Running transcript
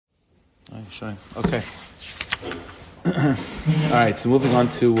Okay. All right. So moving on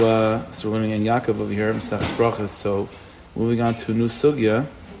to so we're learning Eyn Yaakov over here, Mesachas Brachos. So moving on to a new sugya.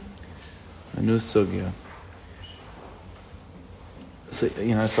 So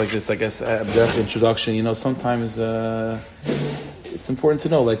it's like this. I guess the introduction. Sometimes it's important to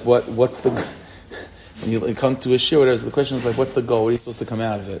know what's the when you come to a shir. Whatever. So the question is what's the goal? What are you supposed to come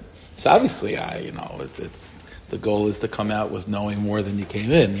out of it? So obviously, it's the goal is to come out with knowing more than you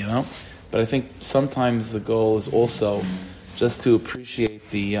came in. But I think sometimes the goal is also just to appreciate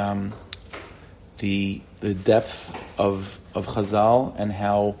the depth of Chazal and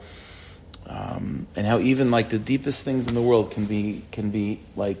how even the deepest things in the world can be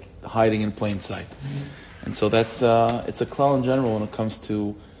like hiding in plain sight. And so that's it's a klal in general when it comes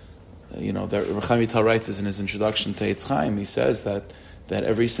to that Rav Hamita writes in his introduction to Eitz Chaim. He says that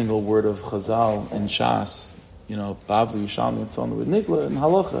every single word of Chazal in Shas, Bavli, Yushalmi, and so on, with Nigla and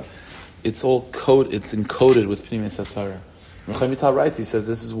Halacha, it's encoded with Pnimiyus HaTorah. Rav Hamita writes, he says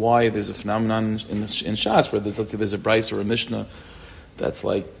this is why there's a phenomenon in Shas where there's a Bryce or a Mishnah that's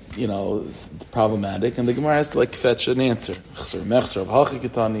problematic, and the Gemara has to fetch an answer.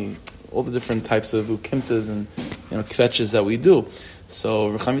 All the different types of ukimtas and kvetches that we do. So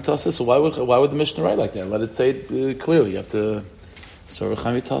Rav Hamita says, so why would the Mishnah write like that? Let it say it clearly. You have to. So Rav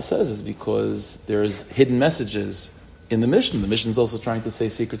Hamita says is because there's hidden messages in the Mishnah. The Mishnah is also trying to say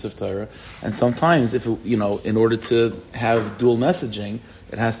secrets of Torah, and sometimes if in order to have dual messaging,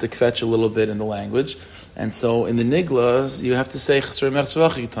 it has to kvetch a little bit in the language. And so in the Niglas, you have to say Chesar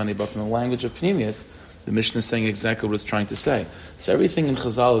Mertzvach Yitani, but from the language of Pnimius, the Mishnah is saying exactly what it's trying to say. So everything in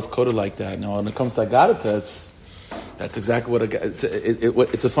Chazal is coded like that. Now, when it comes to Agadita, that's exactly what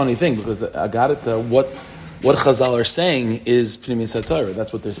it's a funny thing, because Agadita, what Chazal are saying is Pnimius HaTorah.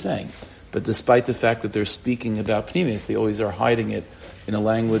 That's what they're saying. But despite the fact that they're speaking about Pnimius, they always are hiding it in a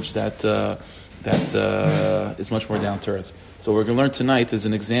language that is much more down to earth. So what we're going to learn tonight is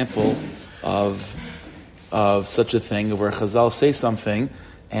an example of such a thing where Chazal say something,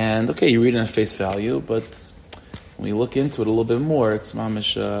 and okay, you read it at face value, but when you look into it a little bit more, it's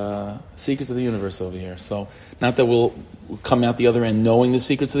mamish secrets of the universe over here. So not that we'll come out the other end knowing the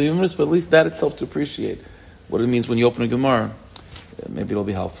secrets of the universe, but at least that itself to appreciate what it means when you open a Gemara. Maybe it'll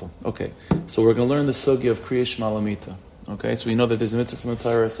be helpful. Okay, so we're going to learn the sugya of Krias Shma Al Hamita. Okay, so we know that there's a mitzvah from the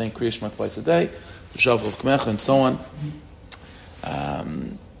Torah saying Krias Shma twice a day, and so on.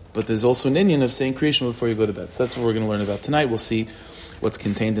 But there's also an inyan of saying Krias Shma before you go to bed. So that's what we're going to learn about tonight. We'll see what's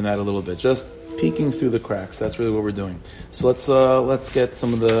contained in that a little bit. Just peeking through the cracks. That's really what we're doing. So let's get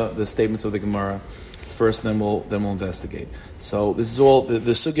some of the statements of the Gemara first, and then we'll investigate. So this is all the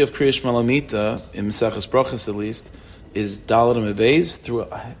sugya of Krias Shma Al Hamita in Mesachas Brachos at least is Dalet and Beis through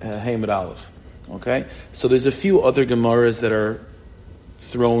Hey Amud Aleph. Okay, so there's a few other Gemaras that are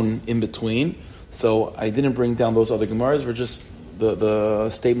thrown in between. So I didn't bring down those other Gemaras. We're just the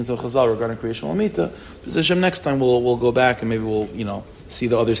statements of Chazal regarding Krias Shma Al Hamita. Position next time we'll go back and maybe we'll see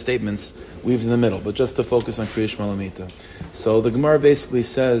the other statements weaved in the middle. But just to focus on Krias Shma Al Hamita. So the Gemara basically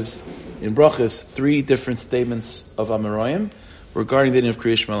says in Brachos 3 different statements of Amoraim regarding the din of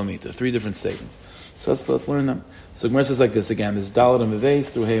Krias Shma Al Hamita. 3 different statements. So let's learn them. So Gemara says like this again. This is Dalet and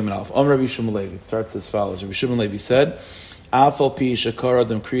Beis through Hey Amud Aleph. Rabbi Shimon Levi. It starts as follows. Rabbi Shimon Levi said, "Afal pi shakar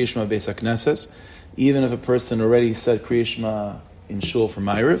adam Krias Shma beis hakneses." Even if a person already said Krias Shma in shul for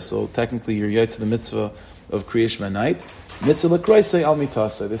Ma'ariv, so technically you're yotze the mitzvah of Krias Shma at night. Mitzvah l'kraisei al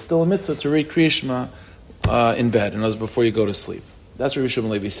mitasa. There's still a mitzvah to read Krias Shma in bed, and that was before you go to sleep. That's what Rabbi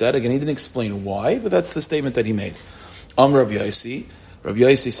Shimon Levi said. Again, he didn't explain why, but that's the statement that he made. Rabbi Yussie. Rabbi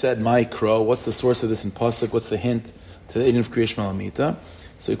Yussie said, "My crow." What's the source of this in pasuk? What's the hint to the din of Krias Shma Al Hamita?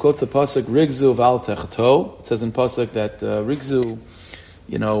 So he quotes the pasuk Rigzu v'al techato. It says in pasuk that Rigzu,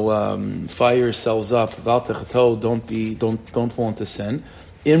 fire yourselves up. V'al techato. Don't fall into sin.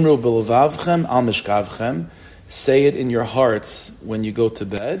 Imru b'levavchem al mishkavchem. Say it in your hearts when you go to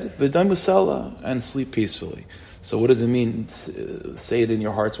bed. V'dam musala, and sleep peacefully. So what does it mean? Say it in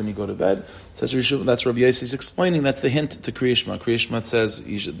your hearts when you go to bed. Says that's Rabbi Yossie's explaining. That's the hint to Krias Shma. Krias Shma says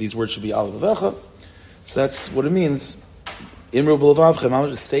these words should be al v'vecha. So that's what it means. Imru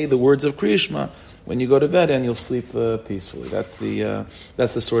b'levavchem. Say the words of Krias Shma when you go to bed, and you'll sleep peacefully. That's the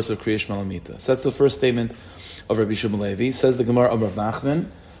source of Krias Shma Al Hamita. So that's the first statement of Rabbi Shimon Levi. Says the Gemara of Rav Nachman.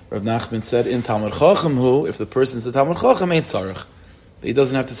 Rav Nachman said, "In Talmud Chacham hu, if the person is a Talmud Chacham, ain't tzarich. He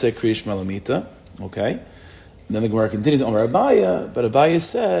doesn't have to say Krias Shma Al Hamita." Okay. And then the Gemara continues, Amar Abaya, but Abaya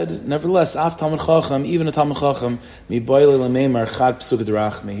said, nevertheless, Af Talmud Chacham, even a Talmud Chacham, mi boile lemeimar chad psuk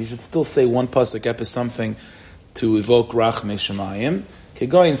d'rachme. He should still say one pasuk epis something to evoke rachme shemayim.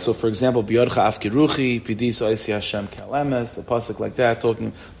 Kegoyin, so for example, B'yodcha afkiruchi, Pidisa Oisi Hashem Kalemes, a pasuk like that,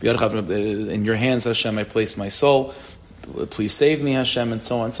 talking, B'yodcha, in your hands, Hashem, I place my soul, please save me, Hashem, and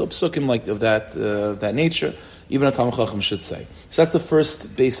so on. So psukim like of that nature, even a Talmid Chacham should say. So that's the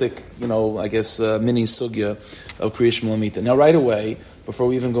first basic, mini sugya of Krias Shma Al Hamita. Now, right away, before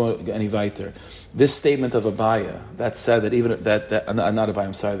we even go any weiter, this statement of Abaya that said that even not Abaya,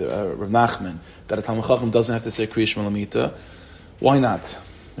 I'm sorry, Rav Nachman, that a Talmid Chacham doesn't have to say Krias Shma Al Hamita. Why not?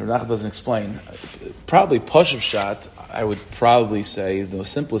 Rav Nachman doesn't explain. Probably Pashup Pshat, I would probably say the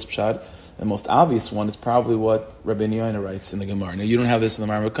simplest Pshat, the most obvious one is probably what Rabbeinu Yonah writes in the Gemara. Now, you don't have this in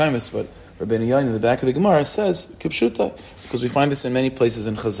the Marmar Kaimis, but Rabbeinu Yonah in the back of the Gemara says, Kipshuta, because we find this in many places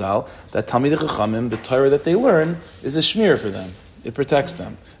in Chazal, that Talmidei Chachamim, the Torah that they learn, is a shmir for them. It protects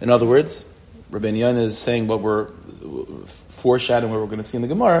them. In other words, Rabbeinu Yonah is saying what we're foreshadowing, what we're going to see in the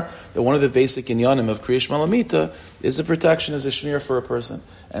Gemara, that one of the basic inyanim of Krias Shma Al Hamita is the protection as a shmir for a person.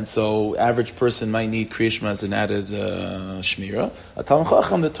 And so, average person might need Krias Shma as an added shmira. A Talmid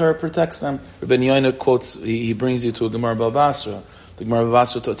Chacham, the Torah protects them. Rabbeinu Yonah quotes, he brings you to a Gemara Bava Basra. The Gemara Bava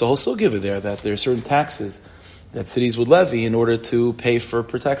Basra, it's a whole sugya there, that there are certain taxes that cities would levy in order to pay for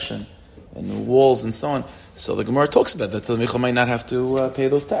protection, and walls and so on. So the Gemara talks about that. The Michal might not have to pay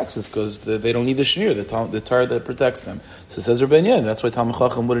those taxes because they don't need the shmir, the Torah that protects them. So it says Rabbeinu Yonah, that's why Talmid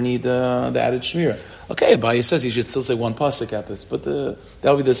Chacham wouldn't need the added shmir. Okay, Abaye says you should still say one pasuk at this, but that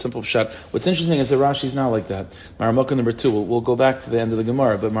would be the simple pshat. What's interesting is that Rashi's not like that. Maramukah number 2, we'll go back to the end of the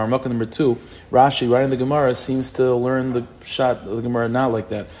Gemara, but Maramukah number 2, Rashi, right in the Gemara, seems to learn the pshat of the Gemara not like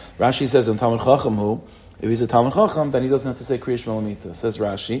that. Rashi says in Talmid Chacham if he's a Talmid Chacham, then he doesn't have to say Krias Shma Al Hamita. Says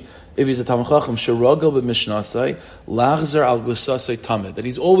Rashi, if he's a Talmid Chacham, Shirogel b'mishnasai, lachzer al gusasai tamid, that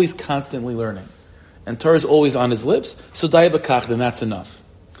he's always constantly learning. And Torah is always on his lips, so daya b'kach, then that's enough.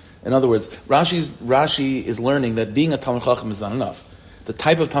 In other words, Rashi is learning that being a Talmid Chacham is not enough. The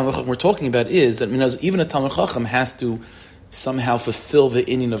type of Talmid Chacham we're talking about is that even a Talmid Chacham has to somehow fulfill the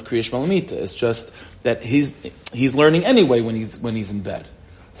inyan of Krias Shma Al Hamita. It's just that he's learning anyway when he's in bed.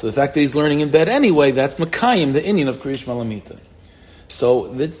 So the fact that he's learning in bed anyway, that's Makayim, the inyan of Krias Shma Al Hamita. So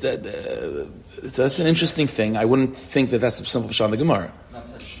that's an interesting thing. I wouldn't think that that's a simple pshat in the Gemara.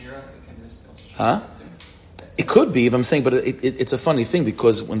 Huh? It could be, but I'm saying, but it's a funny thing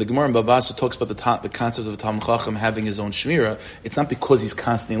because when the Gemara in Bava Basra talks about the concept of a Talmid Chacham having his own shmira, it's not because he's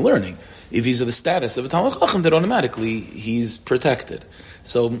constantly learning. If he's of the status of a Talmid Chacham, then automatically he's protected.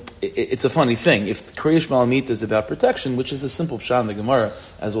 So it's a funny thing. If Krias Shma Al Hamita is about protection, which is a simple pshat in the Gemara,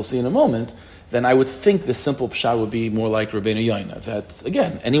 as we'll see in a moment, then I would think the simple pshat would be more like Rabbeinu Yonah. That,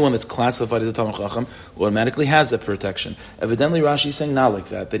 again, anyone that's classified as a Talmid Chacham automatically has that protection. Evidently, Rashi is saying not like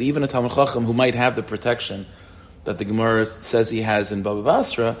that even a Talmid Chacham who might have the protection that the Gemara says he has in Bava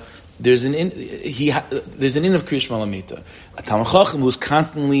Basra, there's an in of Krias Shma Al Hamita. A Talmid Chacham who's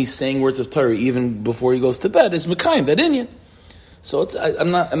constantly saying words of Torah even before he goes to bed is Mekayim, that inyan. So I'm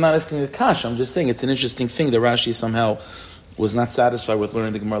not asking a kash. I'm just saying it's an interesting thing that Rashi somehow was not satisfied with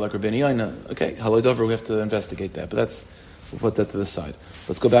learning the Gemara like Rabbeinu Yonah. Okay, haloi dover, we have to investigate that. But we'll put that to the side.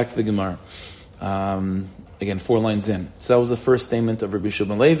 Let's go back to the Gemara. Again, 4 lines in. So that was the first statement of Rabbi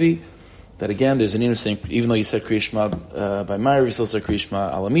Shimon Levi. That again, there's an interesting, even though you said Krias Shma by Meir, you still said Krias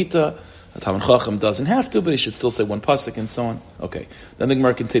Shma Al Hamita. A Talmid Chacham doesn't have to, but he should still say one pasuk and so on. Okay. Then the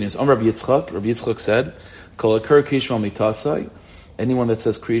Gemara continues. Rabbi Yitzchak said, Kol Akur Krias Shma Al Mitasai. Anyone that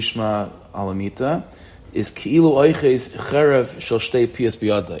says Krias Shma Al Hamita is Ki'ilu Oiches Harav Shel Shtei Pias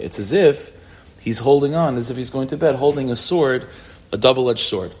Biyada. It's as if he's holding on, as if he's going to bed, holding a sword, a double-edged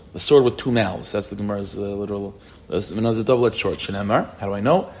sword. A sword with 2 mouths. That's the Gemara's literal. Another double-edged sword. Shenemar. How do I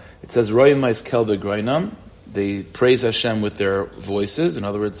know? It says Royim Ma'is Kel Begroinam. They praise Hashem with their voices. In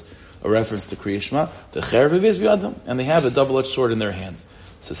other words, a reference to Krias Shma. The Harav Pias Biyada, and they have a double-edged sword in their hands.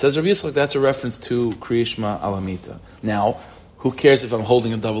 So it says Rabbi Yitzchak, that's a reference to Krias Shma Al Hamita. Now, who cares if I'm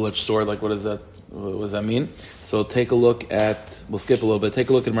holding a double-edged sword? Like, what does that mean? So take a look at, we'll skip a little bit,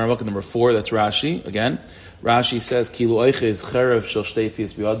 take a look at Maramukah number 4, that's Rashi, again. Rashi says, Kilu Oiches Harav Shel Shtei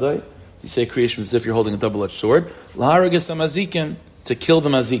Pias Biyadai. You say Krias Shma as if you're holding a double-edged sword. Laharagas HaMazikin, to kill the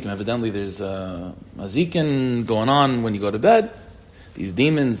Mazikin. Evidently there's a Mazikin going on when you go to bed. These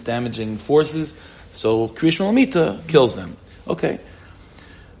demons, damaging forces. So Krias Shma Al Hamita kills them. Okay.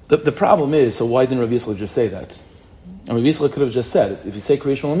 The problem is, so why didn't Rabbi Yitzchak just say that? And Rabbi Yitzchak could have just said, if you say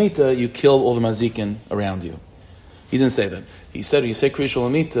Krias Shma Al Hamita, you kill all the Mazikin around you. He didn't say that. He said, when you say Krias Shma Al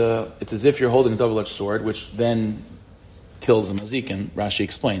Hamita, it's as if you're holding a double-edged sword, which then kills the Mazikin, Rashi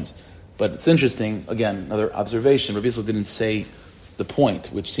explains. But it's interesting, again, another observation, Rabbi Yitzchak didn't say the point,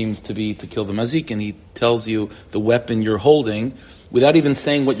 which seems to be to kill the Mazikin. He tells you the weapon you're holding without even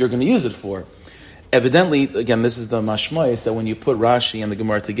saying what you're going to use it for. evidently, again, this is the mashmayis, that when you put Rashi and the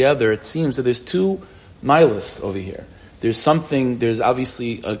Gemara together, it seems that there's two milas over here. There's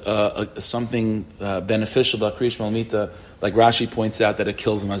obviously something beneficial about Krias Shma Al Hamita, like Rashi points out that it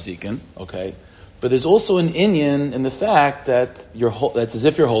kills the mazikin, okay? But there's also an inyan in the fact that that's as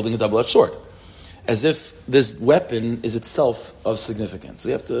if you're holding a double-edged sword, as if this weapon is itself of significance. So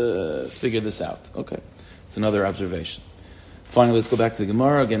we have to figure this out. Okay, it's another observation. Finally, let's go back to the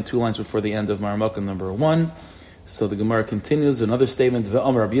Gemara. Again, 2 lines before the end of Maramokah number 1. So the Gemara continues, another statement,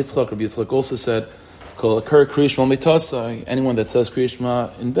 Ve'amar Rabbi Yitzchak also said, Kol Akar Krias Shma Al Hamita, anyone that says Krias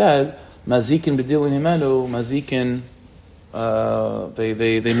Shma in bed, Mazikin B'dilin Himenu, Mazikin,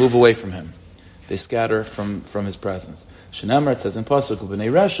 they move away from him. They scatter from his presence. Shenamar, it says in Pasuk, B'nei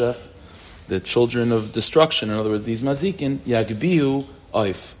Reshef, the children of destruction, in other words, these mazikin, Yagbiu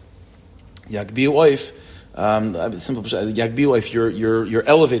Oif. Yagbiu Oif, simple, Yagbiu Oif, you're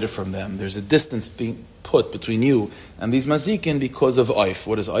elevated from them. There's a distance being put between you and these mazikin because of Oif.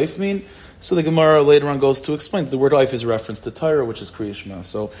 What does Oif mean? So the Gemara later on goes to explain that the word Oif is a reference to Torah, which is Krias Shma.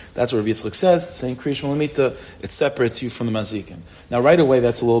 So that's what Rabbi Yitzchak says, saying Krias Shma Al Hamita, it separates you from the mazikin. Now right away,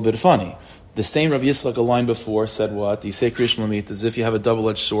 that's a little bit funny. The same Rabbi Yitzchak a line before said what? You say Krias Shma Al Hamita as if you have a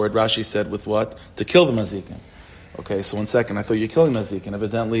double-edged sword. Rashi said with what? To kill the mazikin. Okay, so 1 second, I thought you're killing mazikin.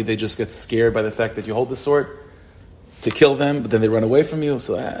 Evidently, they just get scared by the fact that you hold the sword to kill them, but then they run away from you.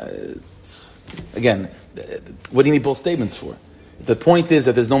 So, again, what do you need both statements for? The point is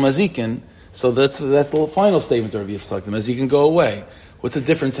that there's no mazikin, so that's the final statement of Rabbi Yitzchak. The mazikin go away. What's the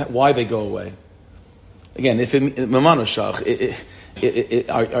difference? Why they go away? Again, if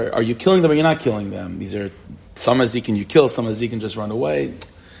are you killing them or you're not killing them? These are some mazikin you kill, some mazikin just run away.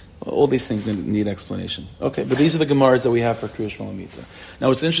 All these things need explanation. Okay, but these are the Gemaras that we have for Krias Shma Al Hamita. Now,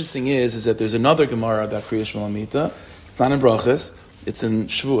 what's interesting is that there's another Gemara about Krias Shma Al Hamita. It's not in Brachas, it's in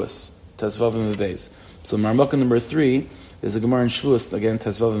Shavuos, Tezvav in the days. So Maramokah number 3 is a Gemara in Shavuos, again,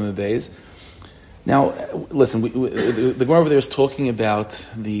 Tezvav in the days. Now, listen, the Gemara over there is talking about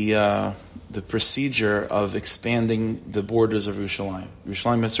the procedure of expanding the borders of Yerushalayim.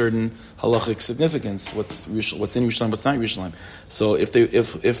 Yerushalayim has certain halachic significance. What's in Yerushalayim, what's not in Yerushalayim. So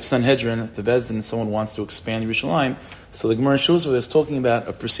if Sanhedrin, if the Bezdin, someone wants to expand Yerushalayim, so the Gemara in Shavuos is talking about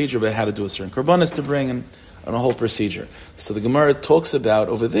a procedure about how to do a certain korbanos to bring and a whole procedure. So the Gemara talks about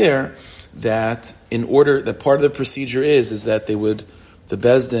over there that that part of the procedure is that the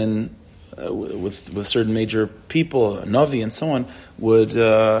Bezdin, with certain major people, a Navi and so on, would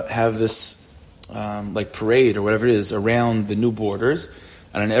have this like parade or whatever it is around the new borders,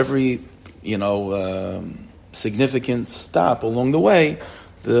 and on every significant stop along the way,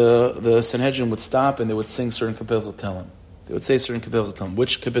 the Sanhedrin would stop and they would sing certain kapitel Tehillim. They would say certain kapitel Tehillim.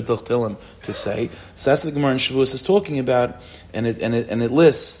 Which kapitel Tehillim to say? So that's what the Gemara in Shavuos is talking about, and it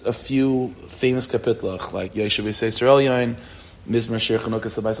lists a few famous kapitel like Yoshe B'Seis Elyon, Mizmar Shir Chanukah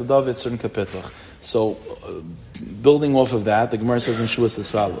Sabai David, certain kapitel. So building off of that, the Gemara says in Shavuos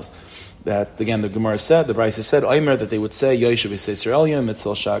as follows. That again, the Gemara said, the Brisa said, Omer, that they would say, Yoshe B'Seis Elyon,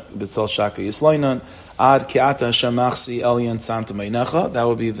 Mitzel Shaka Yisloinon, Ad Ki'ata Shamachsi Elyon Santa Meinecha. That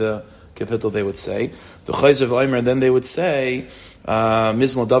would be the kapitel they would say. The Chayz of Omer, then they would say,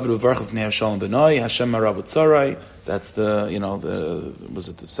 Mizmor David Uvarchav Nehar Shalom Benoi, Hashem Marabut Tzarai. That's was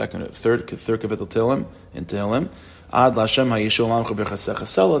it the second or third kapitel Tehillim in Tehillim. Ad Lashem HaYishu Olamcha B'Chasecha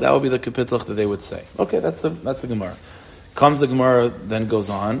Sela. That would be the kapitel that they would say. Okay, that's the Gemara. Comes the Gemara, then goes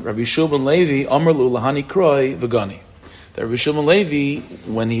on. Rabbi Yishua ben Levi, Amar Lu Lahani Kroi V'Gani. That Rabbi Yishua ben Levi,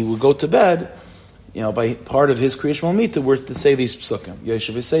 when he would go to bed, by part of his Krias Shma Al Hamita, was to say these psukim.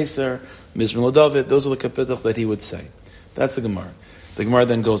 Yoshe V'Seiser, Mizmor David, those are the kapitel that he would say. That's the Gemara. The Gemara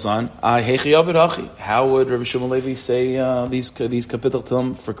then goes on. How would Rabbi Yishua ben Levi say these kapitel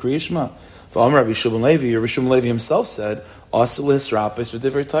Tehillim for Krias Shma? Rabbi Yishua ben Levi himself said,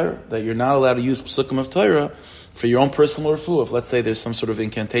 that you're not allowed to use psukim of Torah for your own personal refuah. If let's say there's some sort of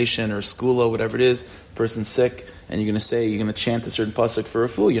incantation or skula, whatever it is, person's sick, and you're going to chant a certain pasuk for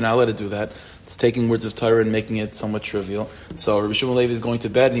refuah, you're not allowed to do that. It's taking words of Torah and making it somewhat trivial. So Rabbi Yishua ben Levi is going to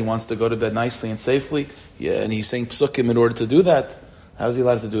bed and he wants to go to bed nicely and safely, and he's saying psukim in order to do that. How is he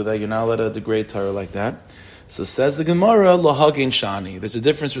allowed to do that? You're not allowed to degrade Torah like that. So says the Gemara, Lahagin Shani. There's a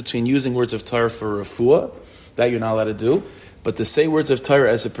difference between using words of Torah for refuah, that you're not allowed to do, but to say words of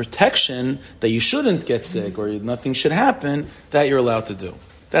Torah as a protection that you shouldn't get sick or nothing should happen, that you're allowed to do.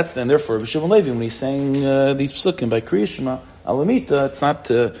 That's then. Therefore, Rabbi Yishua ben Levi, when he's saying these psukim by Krias Shma Al Hamita, it's not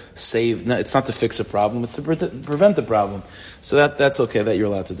to save, it's not to fix a problem, it's to prevent the problem. So that's okay, that you're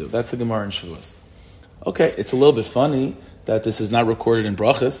allowed to do. That's the Gemara in Shavuos. Okay, it's a little bit funny that this is not recorded in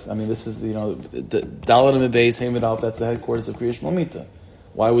Brachas. I mean, this is, the Dalet and Beis Hamid Alf, that's the headquarters of Krias Shma Al Hamita.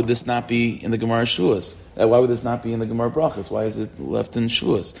 Why would this not be in the Gemara Shavuos? Why would this not be in the Gemara Brachas? Why is it left in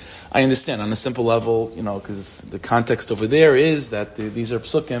Shavuos? I understand on a simple level, because the context over there is that these are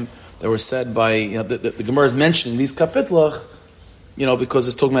psukim that were said by, the Gemara is mentioning these kapitlach, because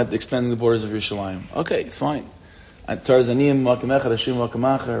it's talking about expanding the borders of Yerushalayim. Okay, fine. Right?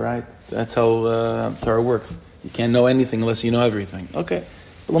 That's how Torah works. You can't know anything unless you know everything. Okay.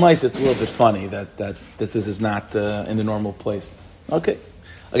 But Lamaisa, it's a little bit funny that this is not in the normal place. Okay.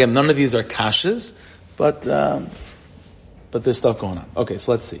 Again, none of these are kashas, but there's stuff going on. Okay,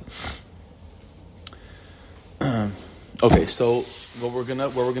 so let's see. Okay, so what we're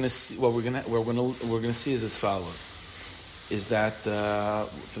gonna see is as follows: is that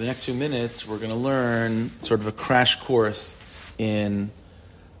for the next few minutes we're gonna learn sort of a crash course in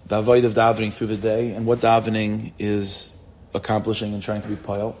the avoid of davening through the day and what davening is accomplishing and trying to be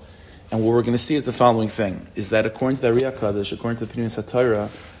poil. And what we're going to see is the following thing: is that according to the Riyah Kadosh, according to the Pneumis HaTorah,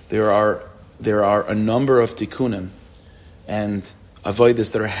 there are a number of tikunim and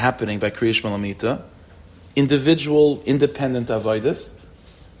avodas that are happening by Krias Shma Al Hamita, individual, independent avodas,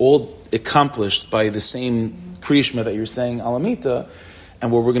 all accomplished by the same Krias Shma that you're saying Al Hamita.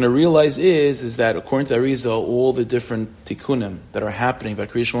 And what we're going to realize is that according to the Arizal, all the different tikunim that are happening by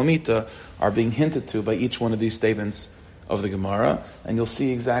Krias Shma Al Hamita are being hinted to by each one of these statements of the Gemara, and you'll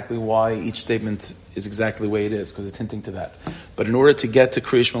see exactly why each statement is exactly the way it is, because it's hinting to that. But in order to get to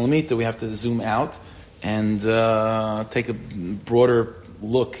Krias Shma Al Hamita, we have to zoom out and take a broader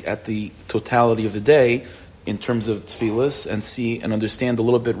look at the totality of the day in terms of tefillas, and see and understand a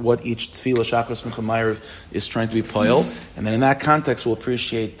little bit what each tefillah, Shachos, Mincha, Ma'ariv, is trying to be poil. And then in that context, we'll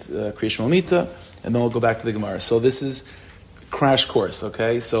appreciate Krias Shma Al Hamita, and then we'll go back to the Gemara. So this is crash course,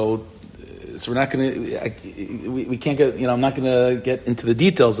 okay? So we're not going to, we can't get, I'm not going to get into the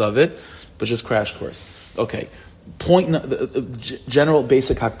details of it, but just crash course. Okay. General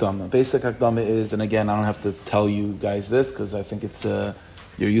basic hakdama. Basic hakdama is, and again, I don't have to tell you guys this, because I think it's,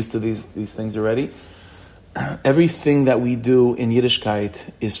 you're used to these things already. Everything that we do in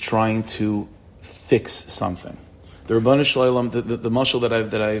Yiddishkeit is trying to fix something. The Rabbanu Shalom, the mashal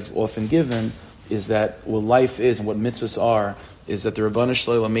that I've often given is that what life is and what mitzvahs are, is that the Rabbanu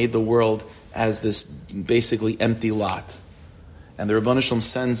Shalom made the world as this basically empty lot. And the Rabbanu Shalom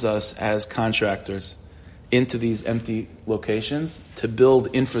sends us as contractors into these empty locations to build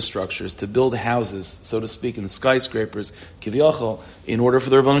infrastructures, to build houses, so to speak, in skyscrapers, kivyachol, in order for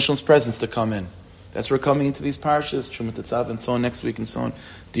the Rabbanu Shalom's presence to come in. That's where we're coming into these parshas, Shumat Tetzav, and so on next week, and so on.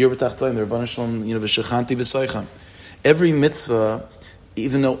 Diur b'tachtoim, the Rabbanu Shalom, v'shechanti b'soicham. Every mitzvah,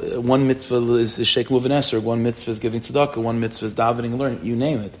 even though one mitzvah is sheikh muvanesser, one mitzvah is giving tzedakah, one mitzvah is davening and learning, you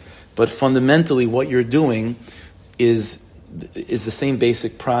name it. But fundamentally, what you're doing is the same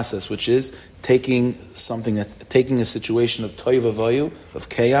basic process, which is taking a situation of toiv avayu, of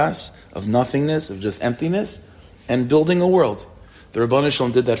chaos, of nothingness, of just emptiness, and building a world. The Rabbanu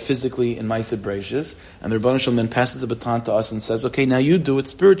Shalom did that physically in Ma'aseh Bereishis, and the Rabbanu Shalom then passes the baton to us and says, okay, now you do it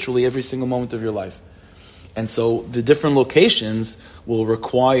spiritually every single moment of your life. And so the different locations will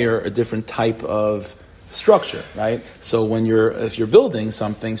require a different type of structure, right? So if you're building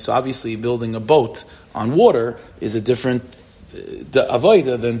something, so obviously building a boat on water is a different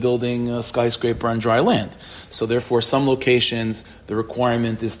avoida than building a skyscraper on dry land. So therefore, some locations, the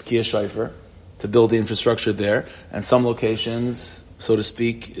requirement is tkiyah shofar, to build the infrastructure there, and some locations, so to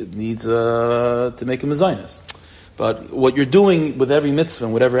speak, it needs to make a mezainis. But what you're doing with every mitzvah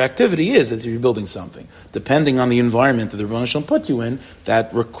and whatever activity is you're building something. Depending on the environment that the Rebbeinu Shalom put you in,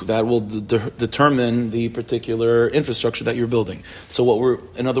 that will determine the particular infrastructure that you're building. So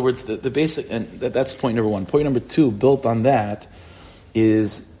in other words, the basic, and that's point number one. Point number two, built on that,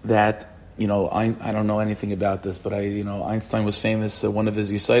 is that, I don't know anything about this, but Einstein was famous, one of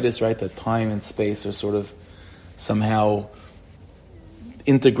his Yussitis, right, that time and space are sort of somehow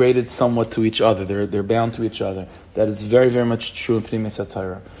integrated somewhat to each other. They're bound to each other. That is very, very much true in Pneumis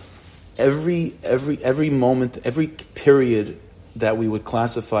HaTorah. Every moment, every period that we would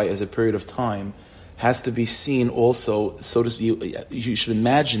classify as a period of time has to be seen also, so to speak, you should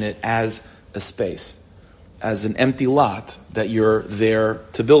imagine it as a space, as an empty lot that you're there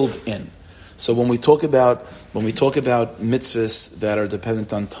to build in. So when we talk about mitzvahs that are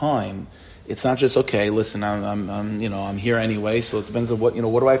dependent on time, it's not just, okay, listen, I'm here anyway, so it depends on what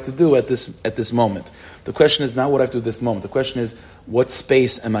do I have to do at this moment. The question is not what I have to do at this moment. The question is, what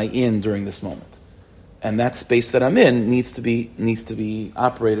space am I in during this moment? And that space that I'm in needs to be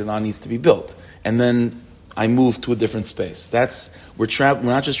operated on, needs to be built. And then I move to a different space. We're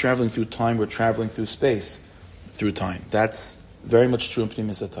not just traveling through time, we're traveling through space, through time. That's very much true in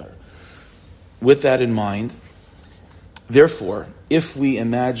Pneumis HaTorah. With that in mind, Therefore, if we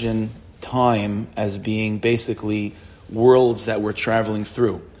imagine time as being basically worlds that we're traveling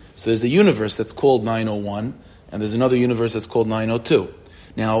through, so there's a universe that's called 901, and there's another universe that's called 902.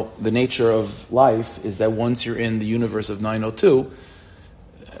 Now, the nature of life is that once you're in the universe of 902,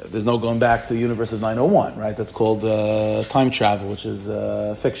 there's no going back to the universe of 901, right? That's called time travel, which is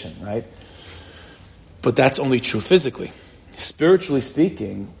fiction, right? But that's only true physically. Spiritually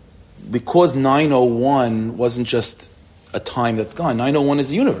speaking, because 901 wasn't just a time that's gone, 901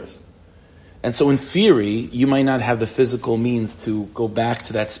 is the universe. And so in theory, you might not have the physical means to go back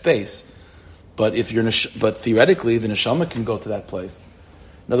to that space. But but theoretically, the neshama can go to that place.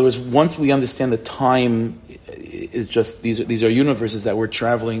 In other words, once we understand that time is just these are universes that we're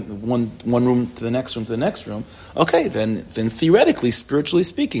traveling one room to the next room to the next room, okay, then theoretically, spiritually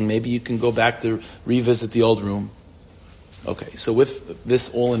speaking, maybe you can go back to revisit the old room. Okay, so with this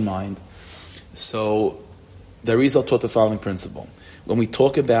all in mind, so the Arizal taught the following principle. When we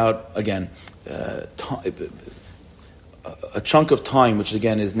talk about, again, a chunk of time, which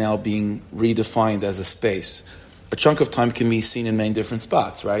again is now being redefined as a space, a chunk of time can be seen in many different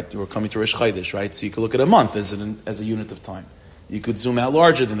spots, right? We're coming to Rosh Chodesh, right? So you could look at a month as a unit of time. You could zoom out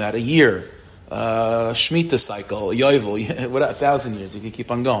larger than that, a year, Shemitah cycle, a Yovel, 1,000 years. You could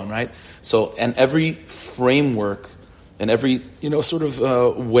keep on going, right? So, and every framework and every sort of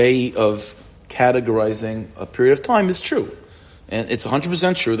way of categorizing a period of time is true. And it's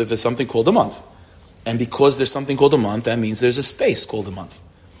 100% true that there's something called a month. And because there's something called a month, that means there's a space called a month.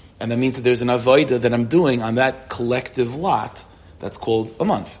 And that means that there's an avodah that I'm doing on that collective lot that's called a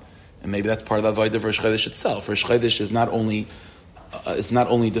month. And maybe that's part of the avodah of Rosh Chodesh itself. Rosh Chodesh is not only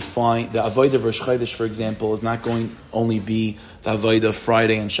defined, the avodah of Rosh Chodesh, for example, is not going only be the avodah of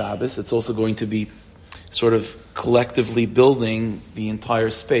Friday and Shabbos. It's also going to be sort of collectively building the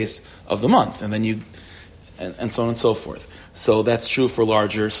entire space of the month. And then and so on and so forth. So that's true for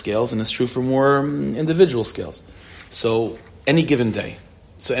larger scales, and it's true for more individual scales. So any given day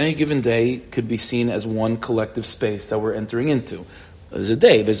could be seen as one collective space that we're entering into.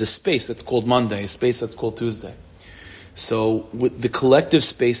 There's a space that's called Monday, a space that's called Tuesday. So with the collective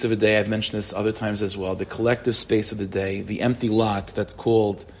space of a day, I've mentioned this other times as well, the collective space of the day, the empty lot that's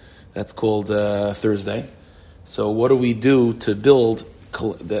called Thursday. So what do we do to build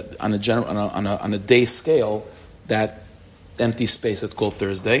that on a day scale, that empty space that's called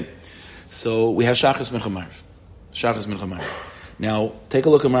Thursday? So we have Shachas Mincha Ma'ariv. Now take a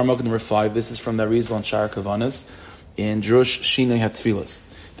look at Marmok number 5. This is from the Arizal and Shar Kavanas in Drush Shinoi HaTfilas.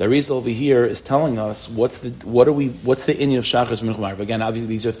 The Arizal over here is telling us what's the inyan of Shachas Mincha Ma'ariv. Again, obviously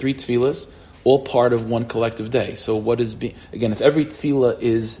these are 3 tfilas, all part of one collective day. So again, if every tefillah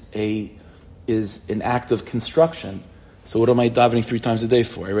is an act of construction, so what am I davening 3 times a day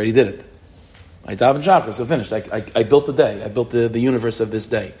for? I already did it. I daven Shachar, so finished. I built the day. I built the universe of this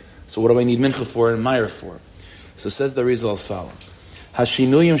day. So what do I need Mincha for and Meir for? So says the Arizal as follows.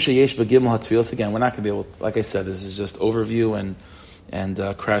 Hashinuyim sheyesh b'gimel hatfilos. Again, we're not going to be able to, like I said, this is just overview and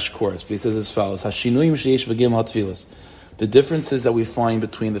crash course. But he says as follows. Hashinuyim sheyesh b'gimel hatfilos. The differences that we find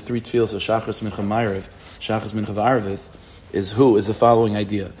between the 3 tefillos of Shachar, Mincha, Ma'ariv, Shachar, Mincha, V'Arvis, is the following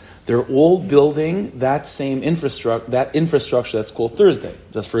idea. They're all building that same infrastructure that's called Thursday,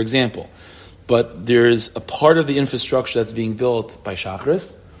 just for example. But there's a part of the infrastructure that's being built by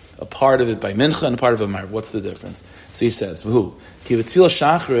Shachris, a part of it by Mincha, and a part of it by Ma'ariv. What's the difference? So he says, V'hu, ki v'tfil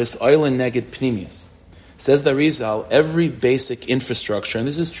Shachris oilen neged pnimius. Says the Arizal, every basic infrastructure, and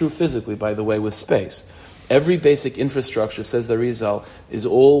this is true physically, by the way, with space, every basic infrastructure, says the Arizal, is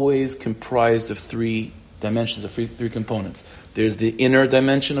always comprised of 3 dimensions, of 3 components. There's the inner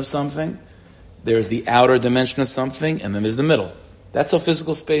dimension of something, there's the outer dimension of something, and then there's the middle. That's how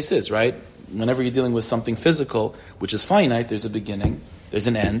physical space is, right? Whenever you're dealing with something physical, which is finite, there's a beginning, there's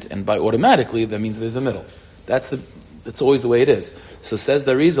an end, and by automatically, that means there's a middle. That's always the way it is. So says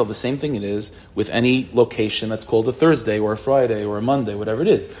the Arizal, the same thing it is with any location that's called a Thursday or a Friday or a Monday, whatever it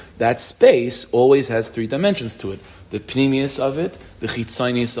is. That space always has 3 dimensions to it. The pnimius of it, the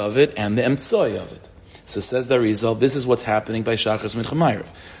chitzonius of it, and the emtsoi of it. So says the Arizal, this is what's happening by Shachris Mincha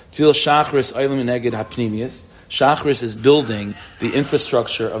Ma'ariv. Tfil Shachris Eilim Neged HaPnimius. Shachris is building the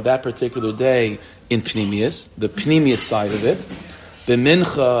infrastructure of that particular day in Pnimius, the Pnimius side of it. By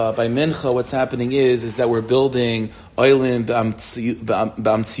Mincha, what's happening is that we're building Eilim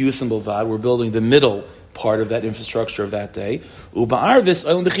B'amtsius and B'lvad. We're building the middle part of that infrastructure of that day. U'ba'arvis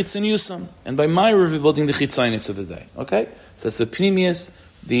Eilim B'chitziniusam. And by Ma'ariv, we're building the Chitzonius of the day. Okay? So that's the Pnimius,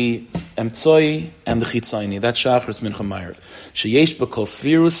 the Emtsoi, and the Chitzayni. That's Shachris Mincha Ma'ariv. Sheyesh b'kol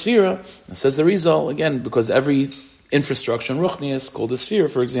Sphira. It says the Arizal, again, because every infrastructure in Ruchnius, called the sphere,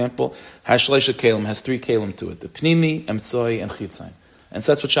 for example, has shleisha kelim, has 3 kelim to it: the pnimi, emtsoi, and chitzain. And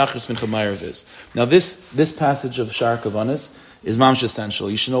so that's what Shachris Mincha Ma'ariv is. Now, this passage of Shar Kavanis is mamish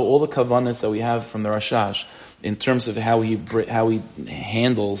essential. You should know all the Kavanis that we have from the Rashash in terms of how he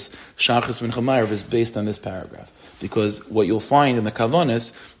handles Shachris Mincha Ma'ariv is based on this paragraph. Because what you'll find in the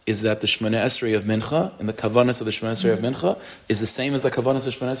Kavanis is that the Shemana Esrei of Mincha, and the Kavanis of the Shemana Esrei of Mincha, is the same as the Kavanis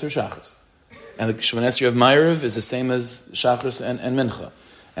of Shemana Esrei of Shachris. And the Shemana Esrei of Ma'ariv is the same as Shachris and Mincha.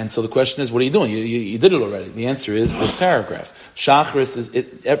 And so the question is, what are you doing? You did it already. The answer is this paragraph. Shachris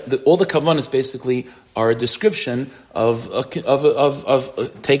all the kavanas basically are a description of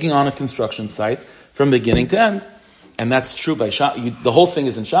taking on a construction site from beginning to end, and that's true by the whole thing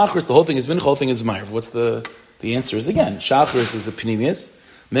is in Shachris, the whole thing is Mincha, the whole thing is Ma'ariv. What's the answer is again? Shachris is the Pnimius,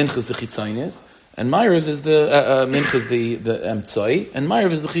 Mincha is the Chitzonius, and Ma'ariv is the Mincha is the Emtzoi, and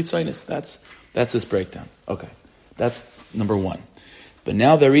Ma'ariv is the Chitzonius. That's this breakdown. Okay, that's number 1. But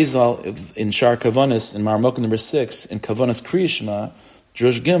now there is in Shar Kavanis, in Marmok number 6, in Kavanis Krias Shma,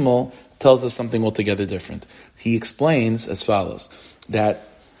 Drush Gimel tells us something altogether different. He explains as follows, that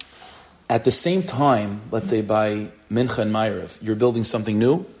at the same time, let's say by Mincha and Ma'ariv, you're building something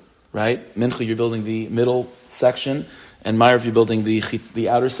new, right? Mincha, you're building the middle section, and Ma'ariv, you're building the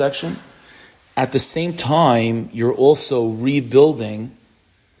outer section. At the same time, you're also rebuilding,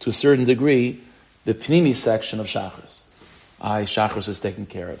 to a certain degree, the Pnimi section of Shachris. Shachris is taken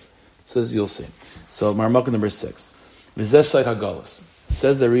care of. Says you'll see. So Marmok number 6. V'zeh Sait HaGolus.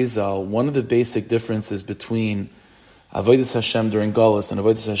 Says the Rizal, one of the basic differences between Avodas Hashem during Golus and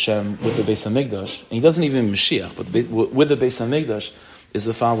Avodas Hashem with the Beis HaMikdash, and he doesn't even Mashiach, but with the Beis HaMikdash, is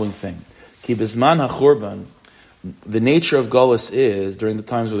the following thing. Ki bizman ha'churban, the nature of Golus is, during the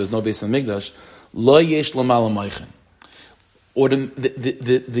times where there's no Beis HaMikdash, lo yesh l'mal ha'maychen. Or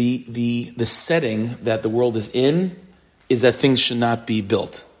the setting that the world is in is that things should not be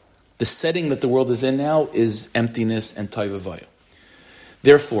built. The setting that the world is in now is emptiness and toivavaya.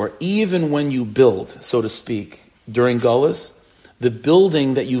 Therefore, even when you build, so to speak, during Golus, the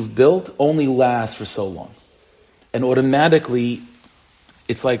building that you've built only lasts for so long. And automatically,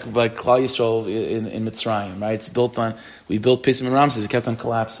 it's like Klal Yisrael in Mitzrayim, right? It's built on, we built Pesach and Ramses, it kept on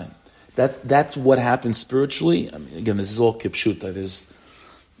collapsing. That's what happens spiritually. I mean, again, this is all kipshuta.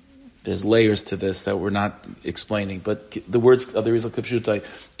 There's layers to this that we're not explaining, but the words of the Rizal Kipshutai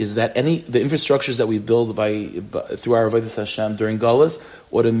is that the infrastructures that we build through our Avodas Hashem during Golus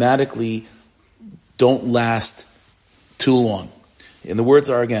automatically don't last too long. And the words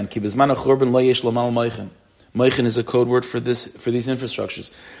are again, Ki bizman ha'churban lo yesh l'mal meichen. Meichen is a code word for these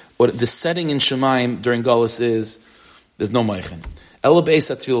infrastructures. What the setting in Shemaim during Golus is, there's no meichen. Ela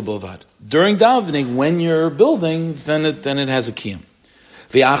beis atfil bovad. During davening, when you're building, then it has a kiyum.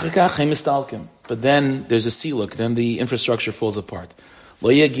 But then there's a siluk, then the infrastructure falls apart.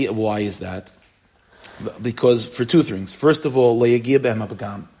 Why is that? Because for 2 things. First of all, we're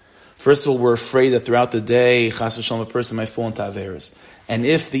afraid that throughout the day, chas v'shalom, a person might fall into averos. And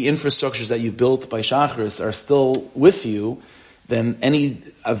if the infrastructures that you built by Shachris are still with you, then any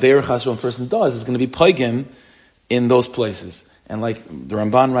aver chas v'shalom person does is going to be paigim in those places. And like the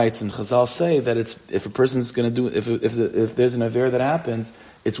Ramban writes and Chazal say that if a person's going to do if there's an aver that happens,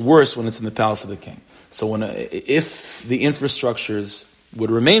 it's worse when it's in the palace of the king. So if the infrastructures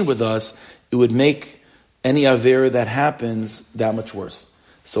would remain with us, it would make any aver that happens that much worse.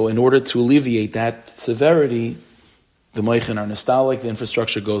 So in order to alleviate that severity, the moichin are nostalgic, the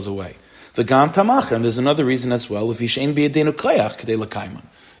infrastructure goes away. The gam tamachar, and there's another reason as well. If yishein biyadenu koyach kedei l'kaiman.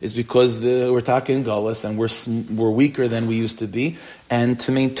 Is because we're talking Golus and we're weaker than we used to be, and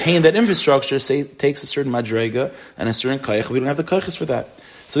to maintain that infrastructure takes a certain madrega and a certain kayach. We don't have the kayachs for that.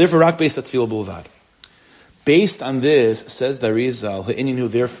 So therefore, rak beis atfil bulvad. Based on this, says the Rizal,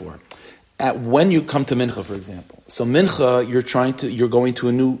 therefore, when you come to Mincha, for example, so Mincha, you're going to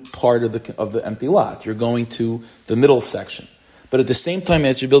a new part of the empty lot. You're going to the middle section, but at the same time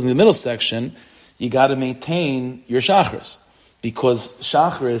as you're building the middle section, you got to maintain your Shachris. Because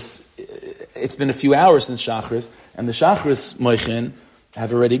Shachris, it's been a few hours since Shachris, and the Shachris moichin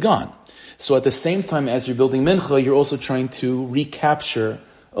have already gone. So at the same time as you're building Mincha, you're also trying to recapture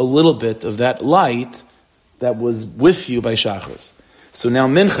a little bit of that light that was with you by Shachris. So now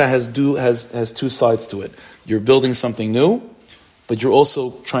Mincha has 2 sides to it. You're building something new, but you're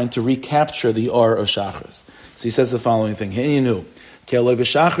also trying to recapture the aura of Shachris. So he says the following thing, He'inu, Ke'aloi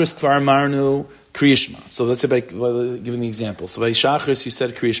b'Shachris kvar marnu, Krias Shma. So let's say giving the example. So by Shachris, you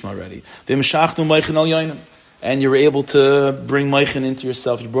said Krias Shma already. And you were able to bring Meichen into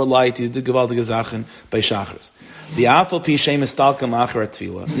yourself. You brought light. You did Gevaldige Zachen by Shachris. The Afal Pi Shem Estalkam Achar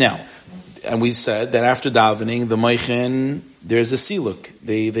Tvila. Now, and we said that after davening, the Meichin, there's a siluk.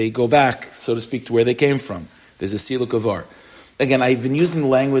 They go back, so to speak, to where they came from. There's a siluk of Ar. Again, I've been using the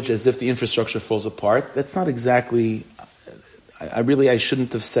language as if the infrastructure falls apart. That's not exactly. I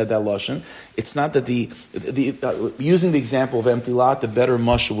shouldn't have said that lashon. It's not that using the example of empty lot, the better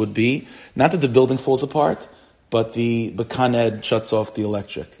mashal would be not that the building falls apart, but the Bekaned shuts off the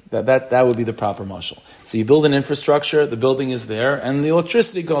electric. That would be the proper mashal. So you build an infrastructure, the building is there, and the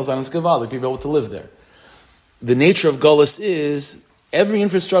electricity goes on. It's gavaldik. People are able to live there. The nature of Gullus is every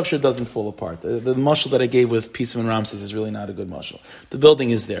infrastructure doesn't fall apart. The mashal that I gave with Pisim and Ramses is really not a good mashal. The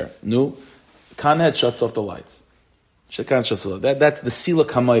building is there. Kaned shuts off the lights. That's the sila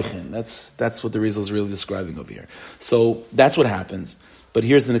kamaychin. That's what the Rizal is really describing over here. So that's what happens. But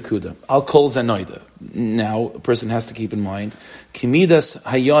here's the nekuda. Al kol zanoida. Now a person has to keep in mind kimidas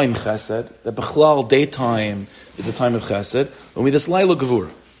hayoim chesed. That bechlal daytime is a time of chesed. Umidas laila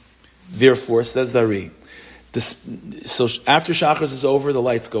gevura. Therefore, says the Ari, so after Shachris is over, the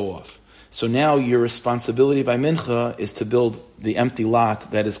lights go off. So now your responsibility by Mincha is to build the empty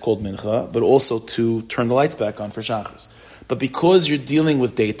lot that is called Mincha, but also to turn the lights back on for Shachris. But because you're dealing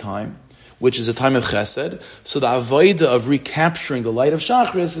with daytime, which is a time of Chesed, so the avoida of recapturing the light of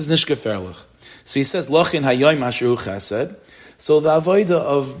Shachris is Nishkeferlich. So he says, Lachin hayoim asheru Chesed. So the avoida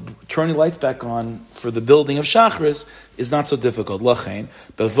of turning lights back on for the building of Shachris is not so difficult. Lachin,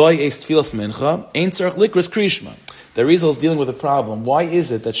 bavoy eis tfilas Mincha, ein tzarich likras Krias Shma. The Rizal is dealing with a problem. Why is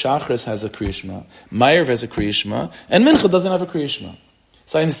it that Shachris has a Krias Shma, Ma'ariv has a Krias Shma, and Mincha doesn't have a Krias Shma?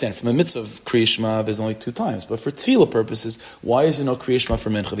 So I understand, from the mitzvah of Krias Shma, there's only 2 times. But for tefillah purposes, why is there no Krias Shma for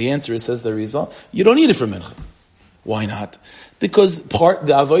Mincha? The answer is, says the Rizal, you don't need it for Mincha. Why not? Because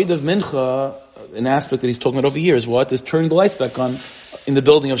the avoid of Mincha, an aspect that he's talking about over here, is what? Is turning the lights back on in the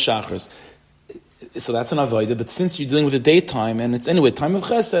building of Shachris. So that's an avoida, but since you're dealing with the daytime, and it's anyway time of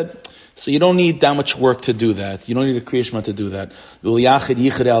Chesed, so you don't need that much work to do that. You don't need a Krias Shma to do that.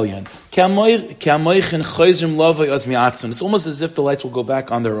 It's almost as if the lights will go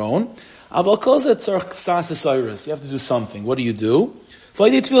back on their own. You have to do something. What do?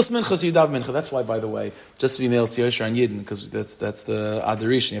 That's why, by the way, just to be Me'el Tziyosher and Yidden, because that's the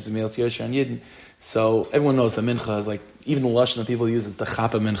Adarish, you have to Me'el Tziyosher and Yidden. So everyone knows that Mincha is like, even the Lashon that people use is the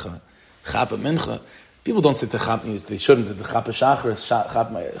Chapa Mincha. Chapa Mincha. People don't say the Chap news. They shouldn't. The Chapa Shachar,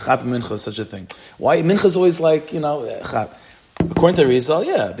 Chapa Mincha is such a thing. Why? Mincha is always like, Chap. According to Rizal,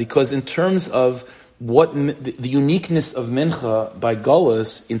 yeah, because in terms of what the uniqueness of Mincha by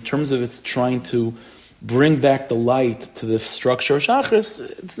Gullus, in terms of its trying to bring back the light to the structure of Shachris,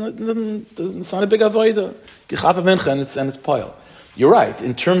 it's not a big avoida. Chapa Mincha and its pile. You're right.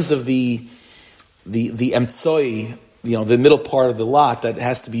 In terms of the emtsoi, the middle part of the lot that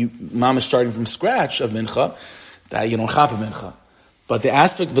has to be mamash starting from scratch of mincha, that you don't chap mincha. But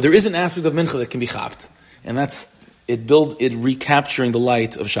there is an aspect of mincha that can be chapped, and that's it recapturing the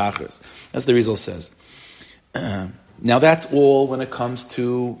light of Shachris. That's the Rizal says. Now that's all when it comes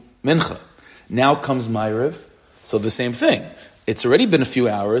to mincha. Now comes Ma'ariv, so the same thing. It's already been a few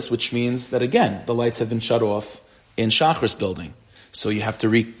hours, which means that again the lights have been shut off in Shachris building. So you have to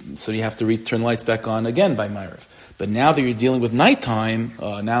return the lights back on again by Ma'ariv. But now that you're dealing with nighttime,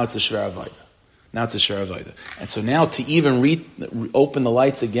 now it's a Shver Avodah. And so now to even open the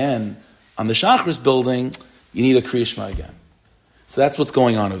lights again on the Shachris building, you need a Krias Shma again. So that's what's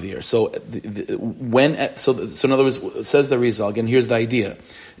going on over here. So in other words, says the Rizal, again, here's the idea,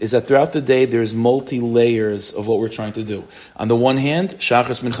 is that throughout the day there's multi-layers of what we're trying to do. On the one hand,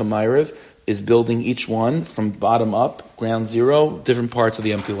 Shachris Mincha Ma'ariv is building each one from bottom up, ground zero, different parts of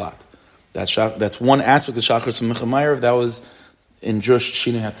the empty lot. That's one aspect of Shachris and Mincha Ma'ariv. That was in Drush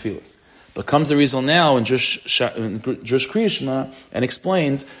Shinui HaTfilas. But comes the Rizal now in Drush Krias Shma and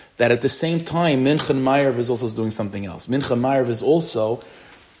explains that at the same time Mincha and Ma'ariv is also doing something else. Mincha and Ma'ariv is also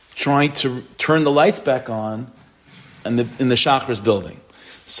trying to turn the lights back on in the Shachris building.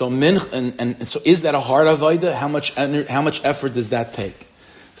 So and so is that a hard avodah? How much effort does that take?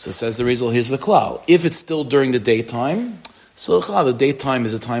 So says the Rizal, here's the klal. If it's still during the daytime, so the daytime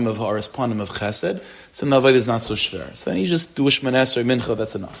is a time of Haras Panim of Chesed, so the avodah is not so shver. So then you just do Shmanes or Mincha,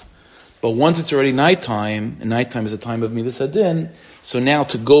 that's enough. But once it's already nighttime, and nighttime is a time of Midas Hadin, so now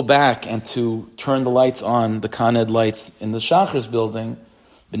to go back and to turn the lights on, the Kaned lights in the Shachris building,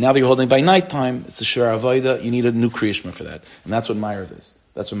 but now that you're holding by nighttime, it's a shver avodah, you need a new Krias Shma for that. And that's what Ma'ariv is.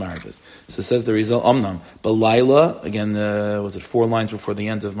 So it says the Rizal, Omnam. Balayla, again, was it 4 lines before the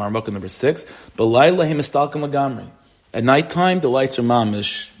end of Marmukah number 6? Balayla himistalkam lagamri. At nighttime, the lights are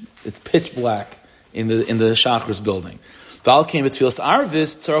mamish. It's pitch black in the Shachris building. That's why by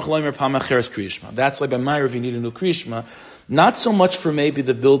Ma'ariv you need a new Krias Shma. Not so much for maybe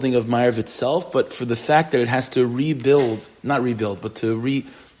the building of Ma'ariv itself, but for the fact that it has to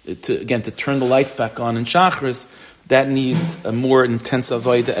to turn the lights back on in Shachris. That needs a more intense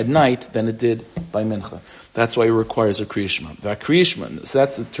avodah at night than it did by Mincha. That's why it requires a Krias Shma. So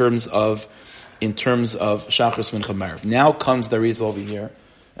that's in terms of Shachris, Mincha, Ma'ariv. Now comes the Rizal over here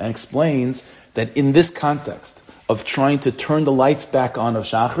and explains that in this context of trying to turn the lights back on of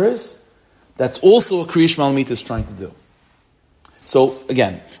Shachris, that's also what Krias Shma Al Hamita is trying to do. So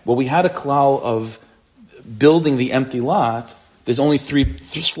again, what we had a klal of building the empty lot, there's only three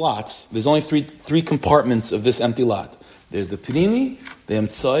slots. There's only three compartments of this empty lot. There's the Pnimi, the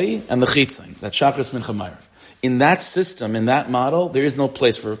Emtsai, and the Chitzai. That's Shachris, Mincha, Ma'ariv. In that system, in that model, there is no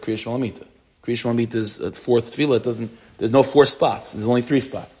place for Krias Shma Al Hamita. Krias Shma Al Hamita is a fourth tefillah. There's no 4 spots. There's only 3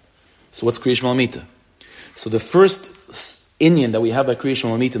 spots. So what's Krias Shma Al Hamita? So the first inyan that we have by Krias Shma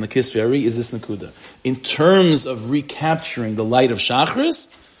Al Hamita in the Kisvei Ari is this Nakuda. In terms of recapturing the light of Shachris,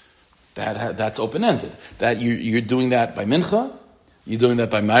 that's open-ended. That you're doing that by Mincha, you're doing that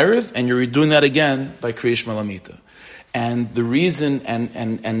by Ma'ariv, and you're doing that again by Krias Shma Al Hamita. And the reason, and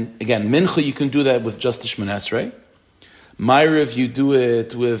again, Mincha you can do that with just the Shemona Esrei. Ma'ariv you do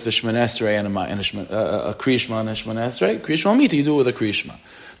it with the Shemona Esrei and a Krias Shma and a Shemona Esrei. Krias Shma Al Hamita you do it with a Krias Shma.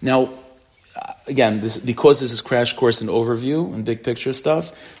 Now, again, because this is crash course and overview and big picture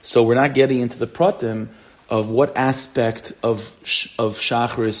stuff, so we're not getting into the pratim of what aspect of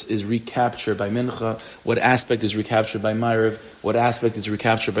Shachris is recaptured by Mincha, what aspect is recaptured by Ma'ariv, what aspect is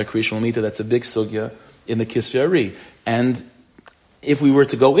recaptured by Krias Shma Al Hamita. That's a big sugya in the Kisvei Ari. And if we were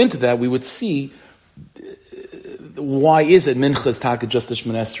to go into that, we would see why is it Mincha is taka just a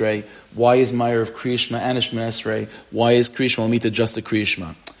Shemona Esrei? Why is Ma'ariv Krias Shma and a Shemona Esrei? Why is Krias Shma Al Hamita just a Krias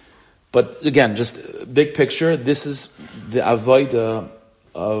Shma? But again, just big picture, this is the avodah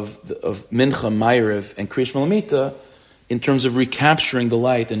of Mincha, Ma'ariv, and Krias Shma Al Hamita in terms of recapturing the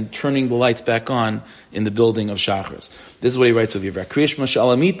light and turning the lights back on in the building of Shachris. This is what he writes over here. Krias Shma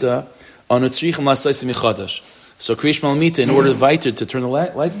Al Hamita on Utzrichim L'Asayis Michadash. So Krias Shma Al Hamita, in order to turn the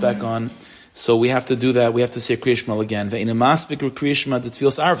lights back on, so we have to do that. We have to say Krias Shma again. Ve'ina maspik Krias Shma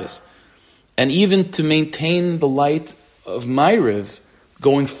T'tfilas Arvis, and even to maintain the light of Ma'ariv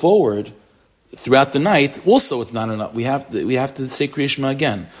going forward throughout the night, also it's not enough. We have to say Krias Shma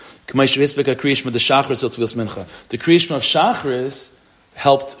again. The Krias Shma of Shachris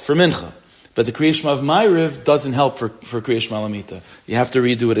helped for Mincha, but the Krias Shma of Ma'ariv doesn't help for Krias Shma Al Hamita. You have to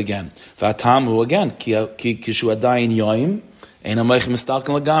redo it again. V'atamu again, ki kishu adayin yoim, ein amaychim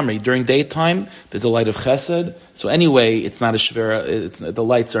mistalken lagamri. During daytime, there's a light of chesed. So anyway, it's not a shvera. The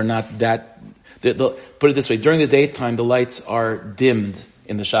lights are not that. Put it this way: during the daytime, the lights are dimmed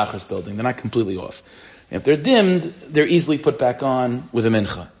in the Shachris building. They're not completely off. And if they're dimmed, they're easily put back on with a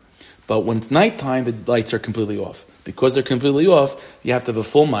mincha. But when it's nighttime, the lights are completely off. Because they're completely off, you have to have a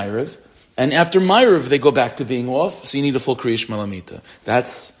full Ma'ariv. And after Ma'ariv, they go back to being off, so you need a full Krias Shma Al Hamita.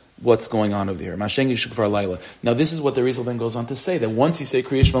 That's what's going on over here. Now, this is what the Rizal then goes on to say, that once you say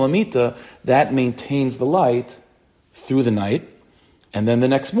Krias Shma Al Hamita, that maintains the light through the night, and then the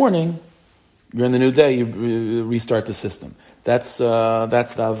next morning, you're in the new day, you restart the system. That's the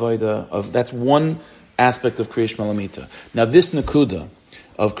avodah of, that's one aspect of Krias Shma Al Hamita. Now this nakuda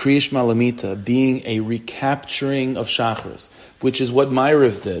of Krias Shma Al Hamita being a recapturing of Shachris, which is what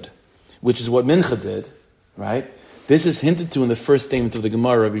Ma'ariv did, which is what Mincha did, right? This is hinted to in the first statement of the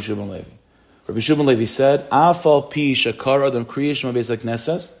Gemara, Rabbi Shimon Levi. Rabbi Shimon Levi said, Afal pi shakar adam Krias Shma beis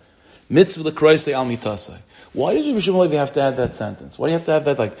haknesses, mitzvah l'kroisei al mitasei. Why did Rabbi Shimon Levi have to add that sentence? Why do you have to have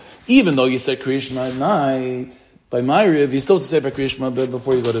that, like, even though you said Krias Shma at night, by Ma'ariv, you still have to say by Krias Shma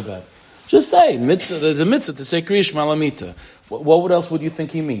before you go to bed. Just say, mitzvah, there's a mitzvah to say Krias Shma Al Hamita. What else would you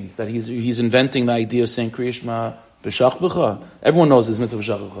think he means? That he's inventing the idea of saying Krias Shma b'shach b'cha? Everyone knows there's mitzvah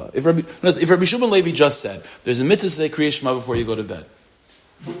b'shach b'cha. If Rabbi Shimon Levi just said, there's a mitzvah to say Krias Shma before you go to bed,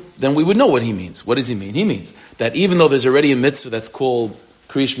 then we would know what he means. What does he mean? He means that even though there's already a mitzvah that's called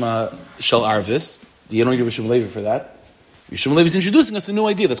Krias Shma Shel Arvis, you don't need Rabbi Shimon Levi for that. Rabbi Shimon Levi is introducing us a new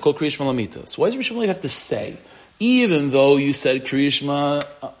idea that's called Krias Shma Al Hamita. So why does Rabbi Shimon Levi have to say, even though you said Krias Shma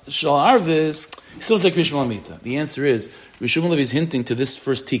Shel Arvis, you still say Krias Shma Al Hamita? The answer is, Rabbi Shimon Levi is hinting to this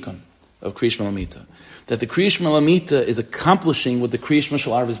first tikkun of Krias Shma Al Hamita, that the Krias Shma Al Hamita is accomplishing what the Krias Shma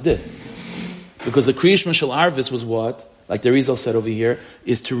Shel Arvis did. Because the Krias Shma Shel Arvis was what, like the Rizal said over here,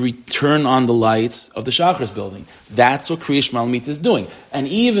 is to return on the lights of the Shachris building. That's what Krias Shma Al Hamita is doing. And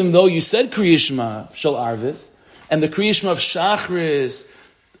even though you said Krias Shma Shel Arvis, and the Krias Shma of Shachris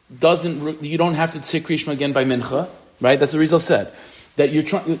you don't have to say Krias Shma again by Mincha, right? That's what Rizal said. That you're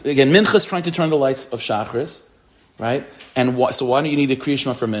trying, again, Mincha is trying to turn the lights of Shachris, right? And so why don't you need a Krias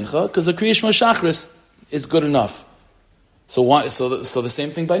Shma for Mincha? Because the Krias Shma Shachris is good enough. So why? So the same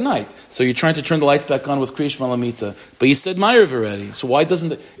thing by night. So you're trying to turn the lights back on with Krias Shma Al Hamita, but you said Ma'ariv already. So why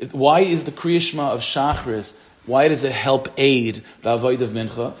is the Krias Shma of Shachris? Why does it help aid the avoid of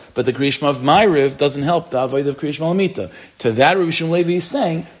Mincha, but the Krias Shma of Ma'ariv doesn't help the avoid of Krias Shma Al Hamita? To that, Rabbi Shimon Levi is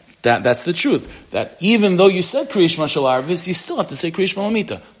saying that's the truth. That even though you said Krias Shma Shel Arvis, you still have to say Krias Shma Al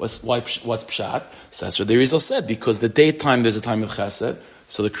Hamita. What's pshat? So that's what the Rizal said, because the daytime there's a time of Chesed,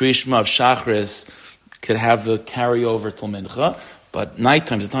 so the Krias Shma of Shachris could have the carryover till Mincha, but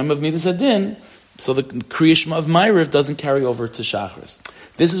nighttime is the time of Midas Adin, so the Krias Shma of Ma'ariv doesn't carry over to Shachris.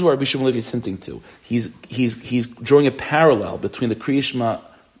 This is what Rabbi Shimon Levi is hinting to. He's drawing a parallel between the Krias Shma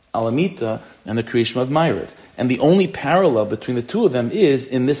Al Hamita and the Krias Shma of Ma'ariv. And the only parallel between the two of them is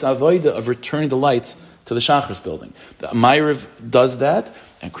in this avodah of returning the lights to the Shachris building. The Ma'ariv does that,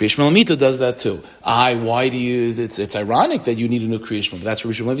 and Krias Shma Al Hamita does that too. Why do you? It's ironic that you need a new Krias Shma, but that's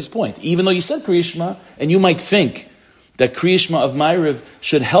Rabbi Shimon Levi's point. Even though you said Krias Shma, and you might think that Krias Shma of Ma'ariv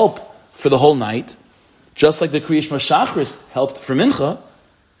should help for the whole night, just like the Krias Shma Shachris helped for Mincha,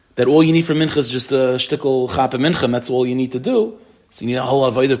 that all you need for Mincha is just a shtickle chapa Mincha, and that's all you need to do. So you need a whole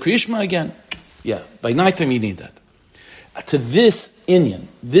avodah of Krias Shma again. Yeah, by nighttime you need that. To this inyan,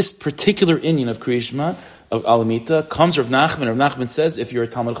 this particular inyan of Krias Shma of Al Hamita comes Rav Nachman. Rav Nachman says, if you're a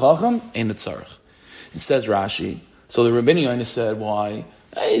Talmud Chacham, ain't it tzarich. It says Rashi. So the Rabbeinu Yoina said, why?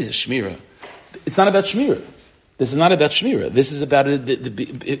 Hey, it's a Shmira. It's not about Shmira. This is not about Shmira. This is about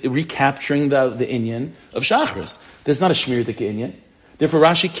recapturing the inyan of Shachris. There's not a Shmira dik inyan. Therefore,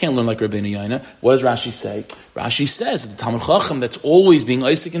 Rashi can't learn like Rabbeinu Yoina. What does Rashi say? Rashi says that the Talmud Chacham that's always being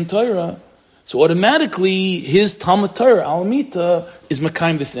Isaac in Torah, so automatically his Talmud Torah, Al Hamita, is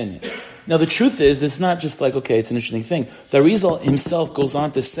Makayim this inyan. Now the truth is, it's not just like, okay, it's an interesting thing. The Arizal himself goes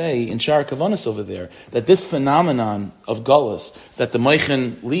on to say, in Shar Kavanas over there, that this phenomenon of Gullus, that the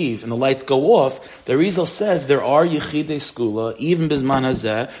Meichen leave and the lights go off, the Arizal says there are Yechidei Skula, even Bizman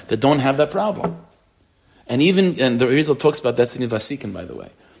Hazeh, that don't have that problem. And the Arizal talks about that in Vasikin, by the way.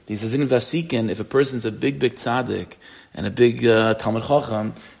 He says in Vasikin, if a person's a big tzaddik and a big Talmud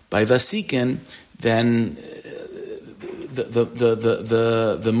Chacham, by Vasikin, then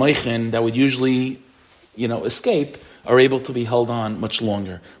the Meichen that would usually, escape are able to be held on much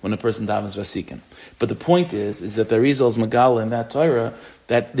longer when a person davens Vasikin. But the point is that the Arizal's Megala in that Torah,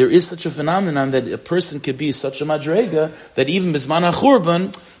 that there is such a phenomenon that a person could be such a madrega that even Bizman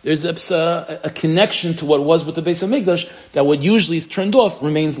HaChurban, there's a connection to what was with the Beis HaMikdash, that what usually is turned off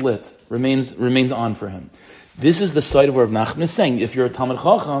remains lit, remains on for him. This is the side of where Rav Nachman is saying, if you're a Talmud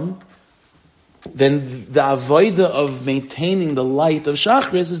Chacham, then the avodah of maintaining the light of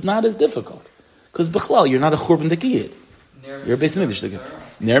Shachris is not as difficult. Because Bechlal, you're not a Churban Dekiyid. You're a Beis HaMikdash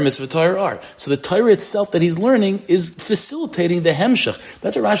Dekiyid. Ner Mitzvah Torah are. So the Torah itself that he's learning is facilitating the Hemshech.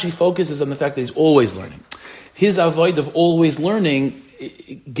 That's what Rashi focuses on, the fact that he's always learning. His avoid of always learning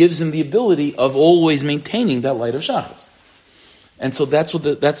gives him the ability of always maintaining that light of Shachris. And so that's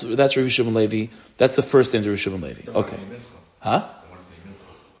Rabbi Shimon Levi. That's the first thing to Rabbi Shimon Levi. Okay. Huh?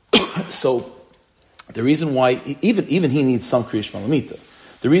 So the reason why even he needs some Krias Shma Al Hamita.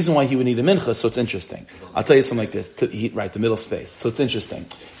 The reason why he would need a mincha, so it's interesting. I'll tell you something like this. The middle space. So it's interesting.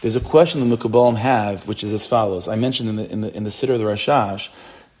 There's a question the Mekubalim have, which is as follows. I mentioned in the Siddur of the Rashash.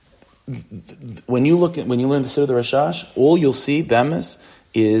 When you learn the Siddur of the Rashash, all you'll see, Bemis,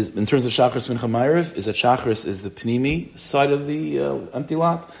 is, in terms of Shachris Mincha Ma'ariv, is that Shachris is the Pnimi side of the empty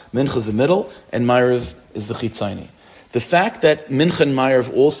lot, Mincha is the middle, and Ma'ariv is the Chitzayni. The fact that Mincha and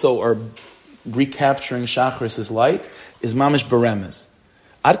Ma'ariv also are recapturing Shachris' light is Mamish Beremes.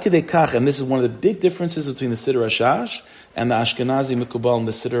 Ad Kedei Kach, and this is one of the big differences between the Siddur Rashash and the Ashkenazi Mekubalim,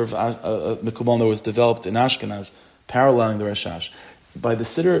 the Siddur of Mekubalim that was developed in Ashkenaz, paralleling the Rashash. By the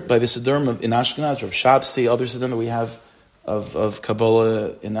Siddur in Ashkenaz, Rav Shabsi, other Siddur that we have of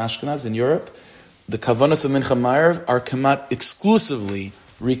Kabbalah in Ashkenaz, in Europe, the Kavanos of Mincha Ma'ariv are kamat exclusively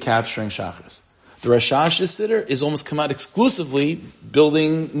recapturing Shachris. The Rashash Siddur is almost kamat exclusively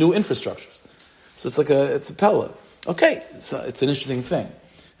building new infrastructures. So it's a pella. Okay, so it's an interesting thing.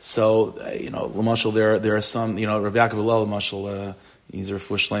 So, L'mashal, there are some, Rabbi Yaakov Hillel, L'mashal, he's a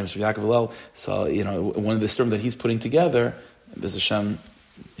Refuah Shleim, Rabbi Yaakov Hillel, so, one of the sturm that he's putting together, Bez Hashem,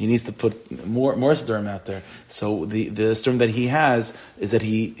 he needs to put more sturm out there. So the sturm that he has is that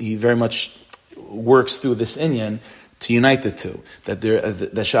he very much works through this inyan to unite the two. That the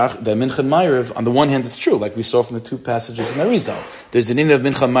Mincha and Ma'ariv, on the one hand, it's true, like we saw from the two passages in the Arizal. There's an inyan of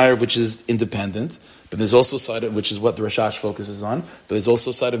Mincha and Ma'ariv which is independent, but there's also a side of, which is what the Rashash focuses on, but there's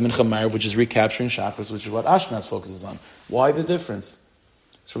also a side of Mincha and Ma'ariv which is recapturing Shachris, which is what Ashkenaz focuses on. Why the difference?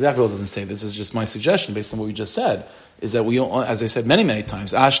 So Rav Yaakov doesn't say this. Is just my suggestion based on what we just said. Is that we, as I said many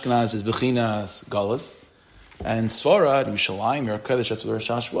times, Ashkenaz is Bechinas Galus, and Sfarad, Yerushalayim, Yerushalayim, that's what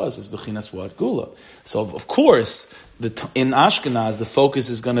Rashash was, is Bechinas what? Gula. So of course, in Ashkenaz, the focus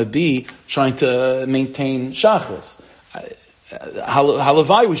is going to be trying to maintain Shachris.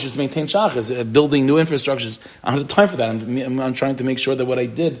 Halavai, we should just maintain Shachris, building new infrastructures. I don't have the time for that. I'm trying to make sure that what I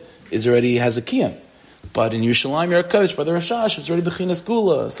did has a kiyam. But in Yerushalayim, Yerushalayim, by the Rashash, it's already Bechinas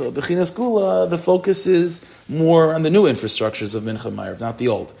Gula. So Bechinas Gula, the focus is more on the new infrastructures of Mincha Ma'ariv, not the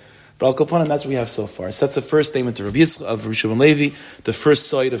old. But Al Kapanim, that's what we have so far. So that's the first statement of Rabbi Yitzchak, of Rabbi Shimon Levi, the first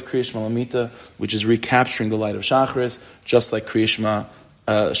site of Krias Shma Al Hamita, which is recapturing the light of Shachris, just like Krias Shma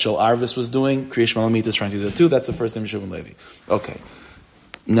Shel Arvis was doing. Krias Shma Al Hamita is trying to do that too. That's the first name of Shimon Levi. Okay.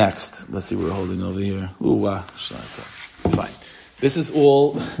 Next. Let's see what we're holding over here. Ooh, wow. Fine. This is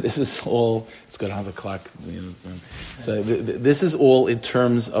all, it's going to have a clock. So this is all in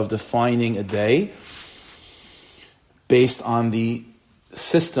terms of defining a day based on the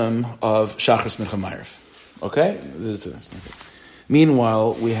system of Shachris Mincha Ma'ariv. Okay? This is this. Okay.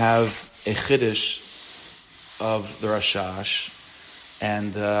 Meanwhile, we have a Chiddush of the Rashash,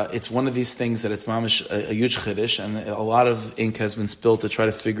 and it's one of these things that it's mamish a huge Chiddush, and a lot of ink has been spilled to try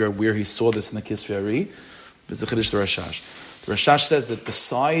to figure out where he saw this in the Kisvei Ari. It's a Chiddush of the Rashash. The Rashash says that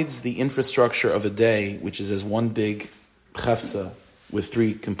besides the infrastructure of a day, which is as one big chefza with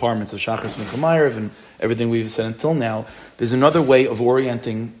three compartments of Shachris Mincha Ma'ariv and everything we've said until now, there's another way of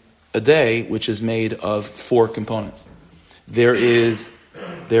orienting a day which is made of four components. There is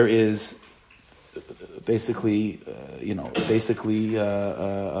basically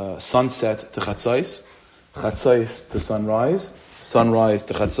sunset to chatzais, chatzais to sunrise, sunrise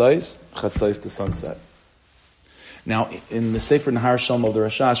to chatzais, chatzais to sunset. Now, in the Sefer Nahar Shalom of the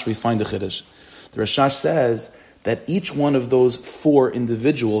Rashash, we find a Chiddush. The Rashash says that each one of those four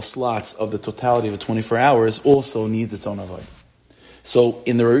individual slots of the totality of the 24 hours also needs its own avodah. So,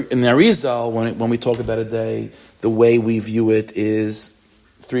 in the Arizal, when we talk about a day, the way we view it is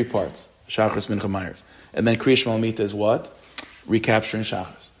three parts: Shachris, Mincha, Ma'ariv, and then Krias Shma Al Hamita is what? Recapturing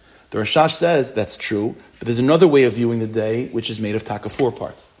Shachris. The Rashash says that's true, but there's another way of viewing the day, which is made of taka four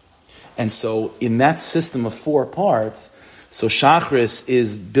parts. And so, in that system of four parts, so Shachris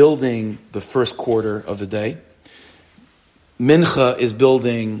is building the first quarter of the day. Mincha is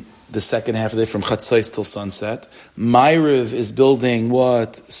building the second half of the day from Chatzais till sunset. Ma'ariv is building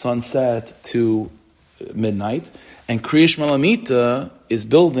what? Sunset to midnight. And Krias Shma Al Hamita is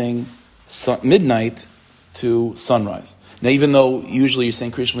building midnight to sunrise. Now, even though usually you're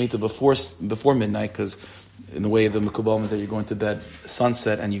saying Krias Shma Al Hamita before midnight, because in the way of the Mekubalim is that you're going to bed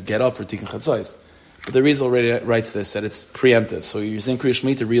sunset and you get up for Tikkun Chatzais. But the Rizal already writes this, that it's preemptive. So you're saying Krias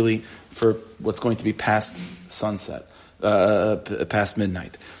Shma Al Hamita really for what's going to be past sunset, past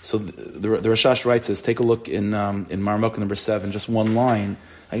midnight. So the Rashash writes this. Take a look in Marmuk number 7, just one line.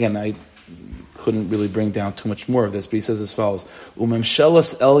 Again, I couldn't really bring down too much more of this, but he says as follows: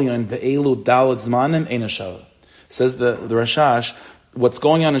 Umemshelas elyon be'elu dalad zmanim ein hashala. Says the Rashash, what's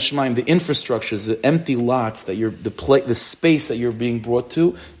going on in Shemaim, the infrastructures, the empty lots that the space that you're being brought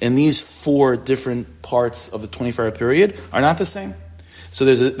to, in these four different parts of the 24-hour period are not the same. So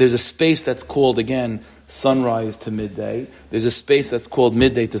there's a space that's called, again, sunrise to midday. There's a space that's called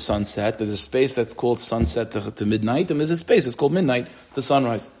midday to sunset. There's a space that's called sunset to midnight. And there's a space that's called midnight to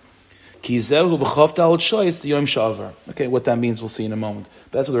sunrise. Okay, what that means we'll see in a moment.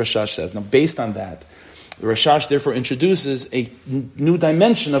 But that's what the Rashash says. Now, based on that, the Rashash therefore introduces a new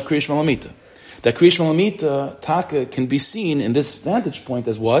dimension of Krias Shma Al Hamita. That Krias Shma Al Hamita, Taka, can be seen in this vantage point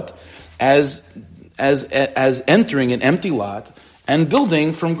as what? As entering an empty lot and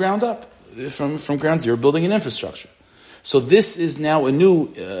building from ground up, from ground zero, building an infrastructure. So this is now a new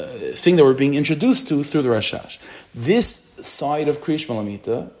thing that we're being introduced to through the Rashash. This side of Krias Shma Al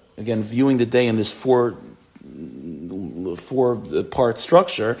Hamita, again, viewing the day in this four-part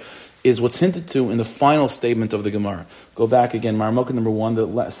structure, is what's hinted to in the final statement of the Gemara. Go back again, Marmukah number 1,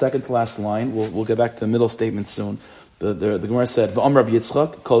 the second to last line. We'll get back to the middle statement soon. The Gemara said, "V'am Rabbi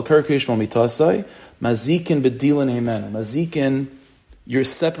Yitzchak, kol Krias Shma Al Hamita mazikin b'dilan heimen." Mazikin, you're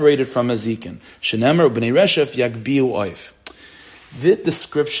separated from mazikin. Shenemer b'nei reshef yagbiu oif. The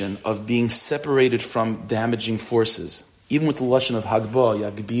description of being separated from damaging forces, even with the lashon of hagba,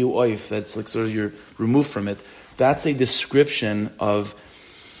 yagbiu oif, that's like sort of you're removed from it. That's a description of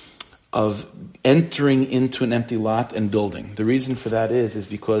entering into an empty lot and building. The reason for that is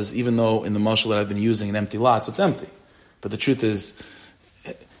because even though in the mashal that I've been using, an empty lot, so it's empty. But the truth is,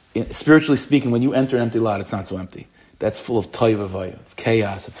 spiritually speaking, when you enter an empty lot, it's not so empty. that's full of toivavaya. It's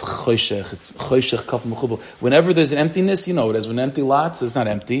chaos. It's choshech. It's choshech kaf mechubel. Whenever there's an emptiness, you know it is. When empty lots, it's not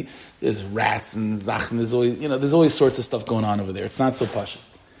empty. There's rats and zachin. There's always sorts of stuff going on over there. It's not so pashut.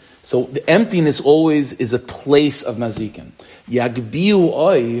 So the emptiness always is a place of mazikin. Yagbiu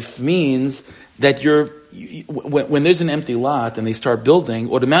oif means that when there's an empty lot and they start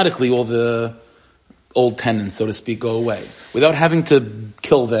building, automatically all the old tenants, so to speak, go away. Without having to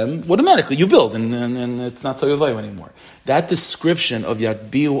kill them, automatically you build, and it's not toyavayu anymore. That description of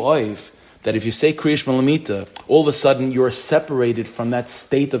yagbiu oif, that if you say Krias Shma Al Hamita, all of a sudden you're separated from that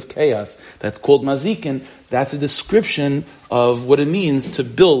state of chaos that's called mazikin. That's a description of what it means to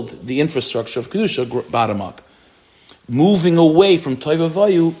build the infrastructure of Kedusha bottom up. Moving away from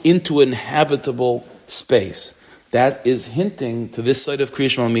toivavayu into an habitable space. That is hinting to this side of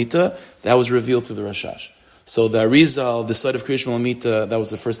Krias Shma Al Hamita that was revealed through the Rashash. So the Arizal, the side of Krias Shma Al Hamita, that was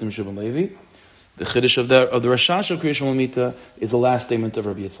the first name of Levi. The Chiddush of the Rashash of Krias Shma Al Hamita is the last statement of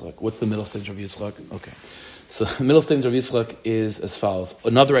Rabbi Yitzchak. What's the middle stage of Rabbi Yitzchak? Okay. So the middle stage of Rabbi Yitzchak is as follows.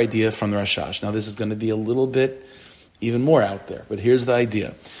 Another idea from the Rashash. Now this is going to be a little bit even more out there, but here's the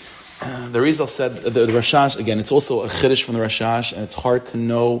idea. The Arizal said, the Rashash, again, it's also a Chiddush from the Rashash, and it's hard to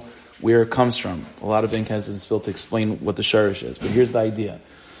know where it comes from. A lot of ink has been spilled to explain what the Sharish is, but here's the idea.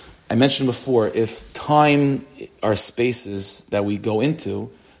 I mentioned before, if time are spaces that we go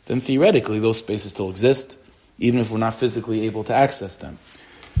into, then theoretically those spaces still exist, even if we're not physically able to access them.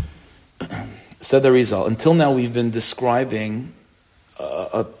 Said the Arizal, until now we've been describing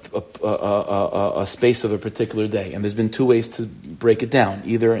a space of a particular day, and there's been two ways to break it down,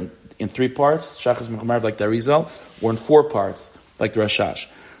 either in 3 parts, Shachas Mechamav like the Arizal, or in 4 parts, like the Rashash.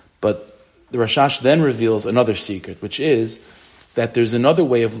 But the Rashash then reveals another secret, which is that there's another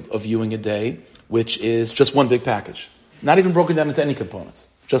way of viewing a day, which is just one big package. Not even broken down into any components.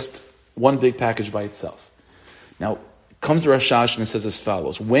 Just one big package by itself. Now, comes the Rashash and it says as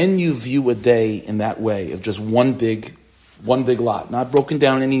follows. When you view a day in that way, of just one big lot, not broken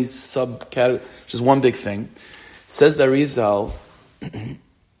down any subcategory, just one big thing, says the Arizal, the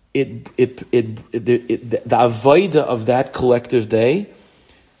avodah of that collective day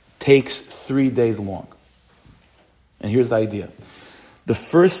takes 3 days long. And here's the idea. The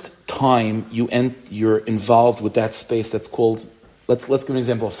first time you're involved with that space that's called, let's give an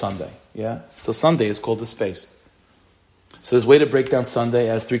example of Sunday. Yeah? So Sunday is called the space. So there's a way to break down Sunday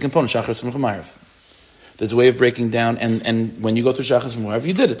as 3 components, Shachar, Simcha, Ma'ariv. There's a way of breaking down, and when you go through Shachar, Simcha, Ma'ariv,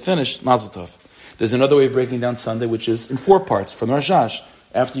 you did it, finished, Mazel Tov. There's another way of breaking down Sunday, which is in 4 parts, from the Rashash.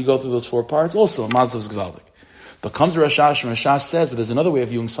 After you go through those 4 parts, also, Mazel Tov's Gvaldik. But comes the Rashash, and Rashash says, but there's another way of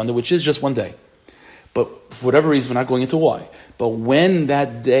viewing Sunday, which is just one day. But for whatever reason, we're not going into why. But when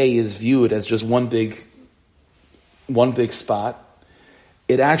that day is viewed as just one big spot,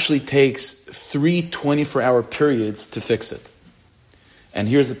 it actually takes 3 24-hour periods to fix it. And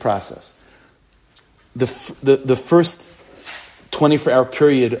here's the process. The first 24-hour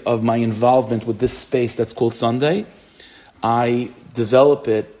period of my involvement with this space that's called Sunday, I develop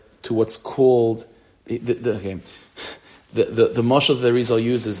it to what's called the mashal that the Arizal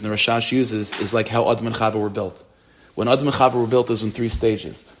uses and the Rashash uses is like how Adam and Chava were built. When Adam and Chava were built, it was in 3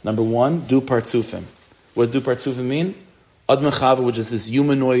 stages. Number 1, du partzufim. What does du partzufim mean? Adam and Chava, which is this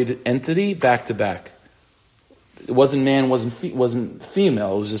humanoid entity, back to back. It wasn't man, wasn't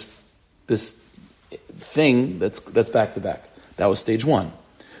female. It was just this thing that's back to back. That was stage 1.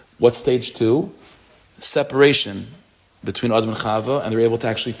 What's stage 2? Separation between Adam and Chava, and they're able to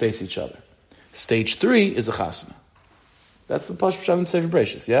actually face each other. Stage 3 is the chasna. That's the Pashut Shavim Sefer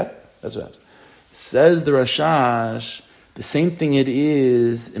Bereshis, yeah? That's what happens. Says the Rashash, the same thing it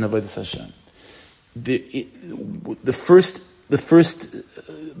is in Avodas Hashem. The first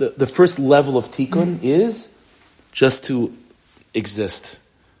level of tikkun is just to exist.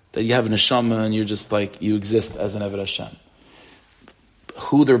 That you have an neshama and you're just like, you exist as an Eved Hashem.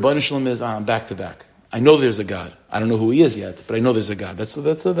 Who the Rebbeinu Shalom is, back to back. I know there's a God. I don't know who he is yet, but I know there's a God. That's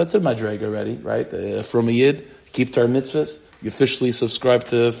a madreg already, right? From a yid, keep Torah mitzvahs. You officially subscribe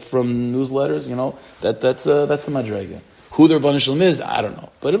to from newsletters. You know that's a madreg. Who the Rebbeinu Shalom is, I don't know,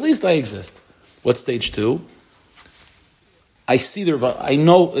 but at least I exist. What's stage 2? I see the Rebbeinu. I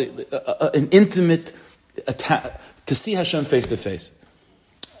know an intimate to see Hashem face to face.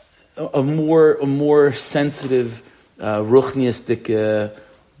 A more sensitive, ruchniistic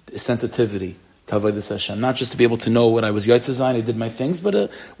sensitivity. Not just to be able to know what I was Yotze Zayin, I did my things, but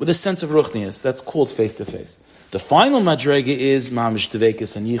with a sense of ruchnius. That's called face to face. The final madrega is mamish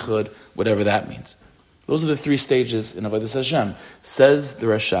devekis and yichud, whatever that means. Those are the 3 stages in Avodas Hashem. Says the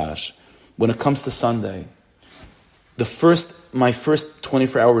Rashash, when it comes to Sunday, my first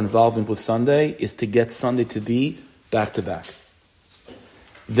 24-hour involvement with Sunday is to get Sunday to be back to back.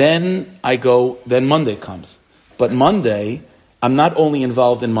 Then Monday comes. But Monday, I'm not only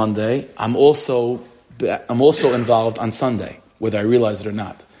involved in Monday, I'm also involved on Sunday, whether I realize it or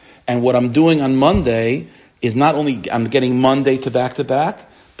not. And what I'm doing on Monday is not only I'm getting Monday to back,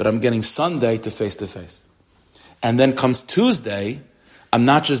 but I'm getting Sunday to face. And then comes Tuesday, I'm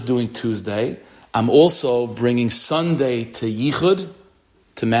not just doing Tuesday, I'm also bringing Sunday to Yichud,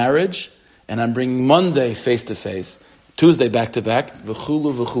 to marriage, and I'm bringing Monday face to face, Tuesday back to back,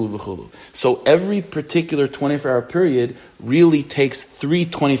 v'chulu. So every particular 24-hour period really takes 3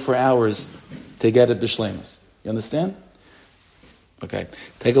 24 hours to get it b'shleimus. You understand? Okay.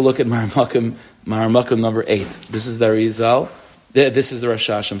 Take a look at Maramakim number 8. This is the Arizal. This is the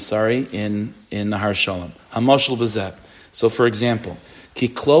Rashash, in Nahar Shalom. Hamashal b'zeh. So for example, Ki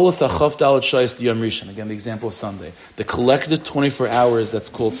klolos ha'chof dalet shayis yom rishon. Again, the example of Sunday. The collective 24 hours that's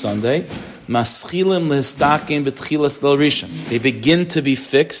called Sunday. Maschilim lehestakim betchilas del rishon. They begin to be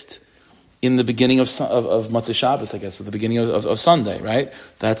fixed in the beginning of Motzei Shabbos, I guess, at the beginning of Sunday, right?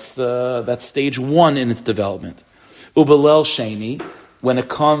 That's stage 1 in its development. Ubelel sheni, when it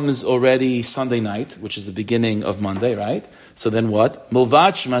comes already Sunday night, which is the beginning of Monday, right? So then what?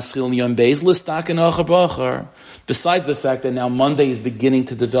 Milvach maschil yom beis listaken achar bachar. Besides the fact that now Monday is beginning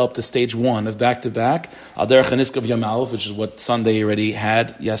to develop to stage 1 of back-to-back, al derech haniskab yom aleph, which is what Sunday already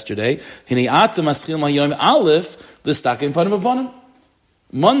had yesterday. Hini atem maschil ma yom aleph listaken panim b'panim.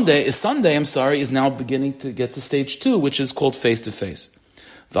 Sunday is now beginning to get to stage 2, which is called face-to-face.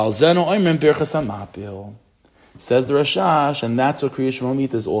 Val zeno oimrim birchas hamapil. Says the Rashash, and that's what Krias Shma Al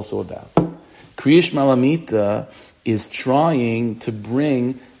Hamita is also about. Krias Shma Al Hamita is trying to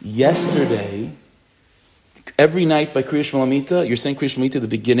bring yesterday, every night by Krias Shma Al Hamita, you're saying Krias Shma Al Hamita the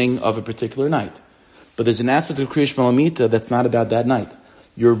beginning of a particular night. But there's an aspect of Krias Shma Al Hamita that's not about that night.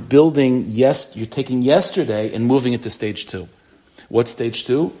 You're taking yesterday and moving it to stage 2. What's stage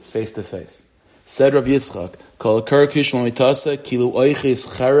 2? Face to face. Said Rabbi Yitzchak, Kol Krias Shma Al Hamita kilu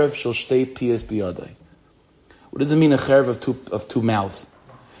oiches Harav shel shtei piyas biyadai. What does it mean, a Harav of two mouths?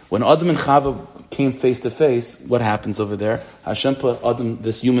 When Adam and Chava came face to face, what happens over there? Hashem put Adam,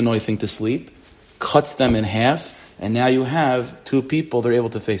 this humanoid thing, to sleep, cuts them in half, and now you have 2 people, they're able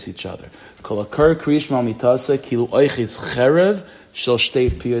to face each other. A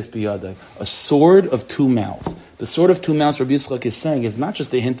sword of 2 mouths. The sword of 2 mouths, Rabbi Yitzchak is saying, is not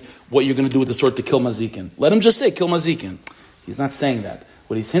just a hint what you're going to do with the sword to kill Mazikin. Let him just say, kill Mazikin. He's not saying that.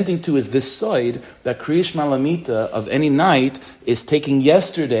 What he's hinting to is this side that Krias Shma Al Hamita of any night is taking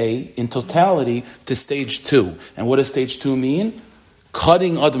yesterday in totality to stage 2. And what does stage 2 mean?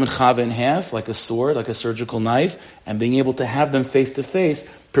 Cutting Adam and Chava in half like a sword, like a surgical knife, and being able to have them face to face,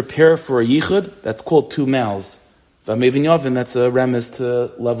 prepare for a yichud. That's called 2 mouths. V'amevin yavin, that's a remez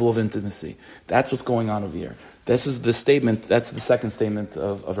to level of intimacy. That's what's going on over here. This is the statement. That's the second statement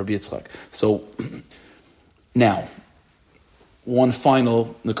of Rabbi Yitzchak. So now, one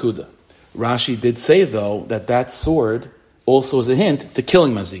final nakuda. Rashi did say, though, that sword also is a hint to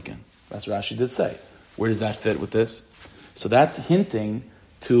killing Mazikin. That's what Rashi did say. Where does that fit with this? So that's hinting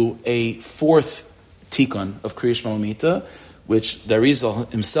to a 4th tikun of Krias Shma Al Hamita, which the Arizal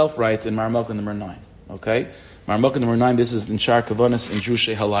himself writes in Maramakim number 9. Okay? Maramakim number 9, this is in Shar Kavanas in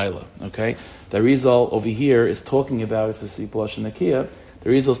Drushay Halayla. Okay? The Arizal over here is talking about, if you see Blush and Nakia, the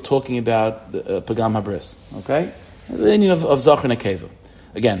Arizal is talking about the Pagam Habris. Okay? The union of Zachar and Nekeva.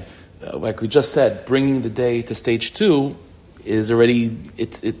 Again, like we just said, bringing the day to stage 2 is already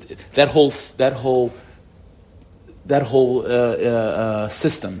that whole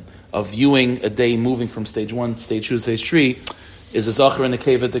system of viewing a day moving from stage 1 to stage 2 to stage 3 is a Zachar and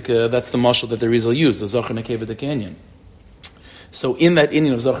Nekeva. That's the mashal that the Rizal used, the Zachar and Nekeva the Canyon. So in that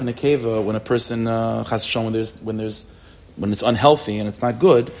union of Zachar and Nekeva, when a person chas v'shalom, when it's unhealthy and it's not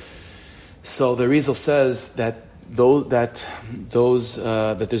good, so the Rizal says that there's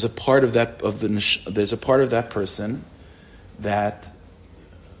a part of that there's a part of that person that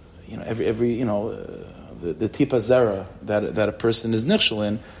the tipa zera that a person is nichshel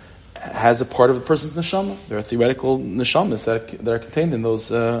in has a part of a person's neshama. There are theoretical neshamas that are contained in those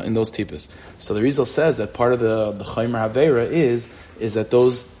tipas. So the Rizal says that part of the chaymer havera is that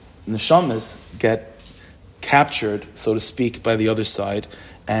those neshamas get captured, so to speak, by the other side,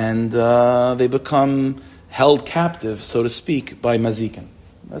 and they become held captive, so to speak, by mazikin.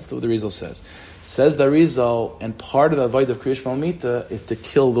 That's what the Rizal says. Says the Rizal, and part of the avodah of Krias Shma Al Hamita is to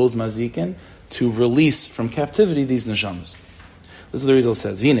kill those mazikin, to release from captivity these neshamas. This is what the Rizal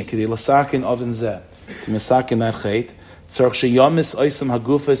says. V'ine, k'dei lasakin oven zeh, to mesakin that chait, tzarch sheyamis oisam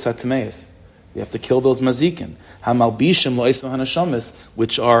hagufas hatmeis. You have to kill those mazikin. Hamalbishim lo oisam hanashamis,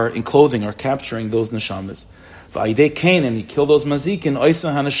 which are in clothing, are capturing those neshamas. V'ayidei kain, and you kill those mazikin,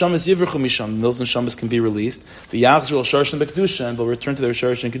 oisa hanashamas yivruchu misham, those neshamas can be released. V'yachzru al sharshan b'kedusha, and they'll return to their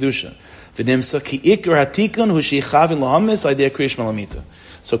sharshan kedusha. V'nimsa ki ikar hatikun hu sheichavin lahamis ayidei Krias Shma Al Hamita.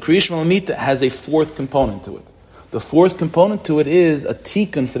 So Krias Shma Al Hamita has a fourth component to it. The fourth component to it is a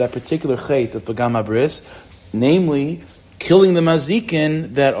tikkun for that particular chait of Pagam Habris, namely killing the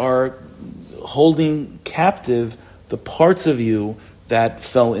mazikin that are holding captive the parts of you that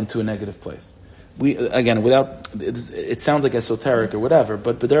fell into a negative place. We again, without it sounds like esoteric or whatever,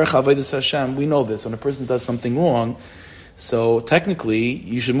 but b'derech avodas Hashem, we know this. When a person does something wrong, so technically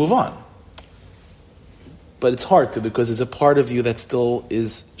you should move on. But it's hard to, because there's a part of you that still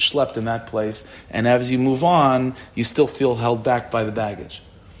is schlepped in that place, and as you move on, you still feel held back by the baggage.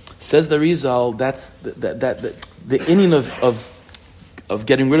 Says the Rizal, that's the inning of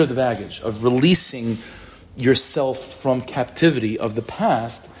getting rid of the baggage, of releasing yourself from captivity of the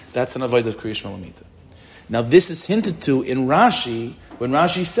past. That's an avodah of Krias Shma Al Hamita. Now this is hinted to in Rashi, when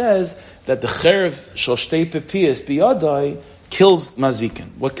Rashi says that the Harav shel shtei pepiyos biyadai kills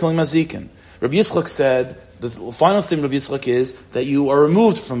mazikin. What killing mazikin? Rabbi Yitzchak said, the final statement of Rabbi Yitzchak is that you are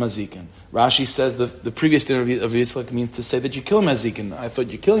removed from mazikin. Rashi says the previous statement of Rabbi Yitzchak means to say that you kill mazikin. I thought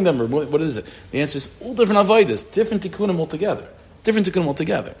you're killing them, or what is it? The answer is all different avodas, different tikunim altogether.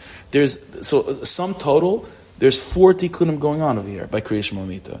 There's sum total. There's 4 tikunim going on over here by Krias Shma Al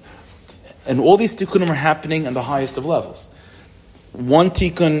Hamita, and all these tikunim are happening on the highest of levels. One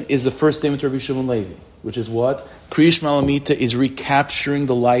tikkun is the first statement of Rabbi Shimon Levi, which is what Krias Shma Al Hamita is recapturing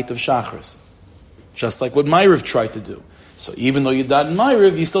the light of Shachris. Just like what Ma'ariv tried to do. So even though you died in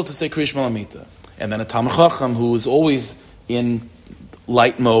Ma'ariv, you still have to say Krias Shma Al Hamita. And then a Talmid Chacham who is always in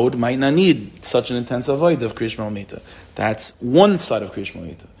light mode might not need such an intense avodah of Krias Shma Al Hamita. That's one side of Krias Shma Al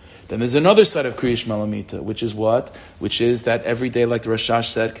Hamita. Then there's another side of Krias Shma Al Hamita, which is what? Which is that every day, like the Rashash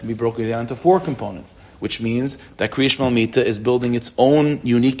said, can be broken down into 4 components. Which means that Krias Shma Al Hamita is building its own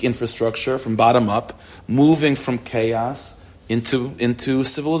unique infrastructure from bottom up, moving from chaos into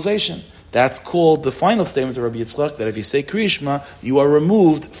civilization. That's called the final statement of Rabbi Yitzchak, that if you say Krias Shma, you are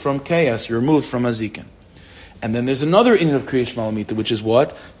removed from chaos, you're removed from mazikin. And then there's another inyan of Krias Shma Al Hamita, which is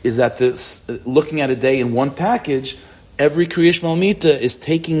what? Is that looking at a day in one package, every Krias Shma Al Hamita is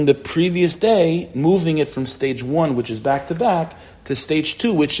taking the previous day, moving it from stage 1, which is back to back, to stage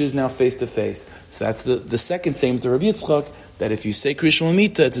 2, which is now face to face. So that's the second statement of Rabbi Yitzchak, that if you say Krias Shma Al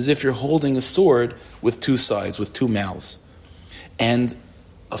Hamita, it's as if you're holding a sword with 2 sides, with 2 mouths. And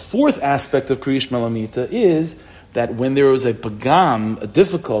a fourth aspect of Krias Shma Al Hamita is that when there was a pagam, a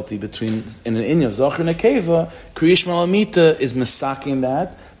difficulty between in an inyan of Zachar and Nekeva, Krias Shma Al Hamita is masaking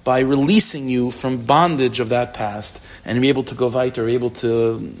that by releasing you from bondage of that past and be able to go weiter, able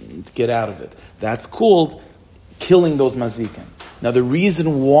to get out of it. That's called killing those mazikin. Now the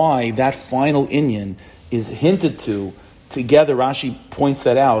reason why that final inyan is hinted to, together Rashi points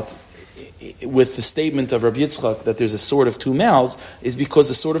that out with the statement of Rabbi Yitzchak that there's a sword of 2 mouths, is because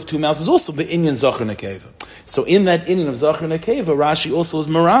the sword of 2 mouths is also the inyan Zachar Nekeva. So in that inyan of Zachar Nekeva, Rashi also is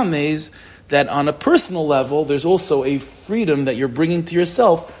merames that on a personal level, there's also a freedom that you're bringing to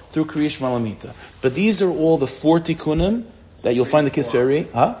yourself through Krias Shma Al Hamita. But these are all the 4 tikunim that you'll find the Kisveri.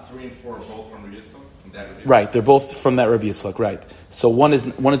 3 and 4 are both from Rabbi Yitzchak? Right, they're both from that Rabbi Yitzchak, right. So one is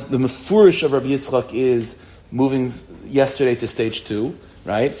the mefurish of Rabbi Yitzchak is moving yesterday to stage 2,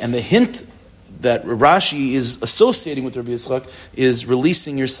 right? And the hint that Rashi is associating with Rabbi Yitzchak is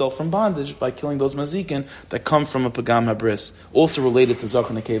releasing yourself from bondage by killing those mazikin that come from a pagam habris, also related to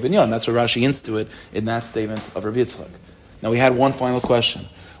Zachar Nekeva and Yon. That's what Rashi hints to it in that statement of Rabbi Yitzchak. Now we had one final question.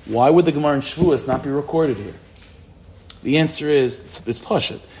 Why would the Gemara in Shavuos not be recorded here? The answer is, it's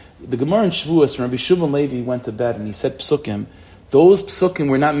pashut. The Gemara in Shavuos, when Rabbi Shimon Levi went to bed and he said psukim, those psukim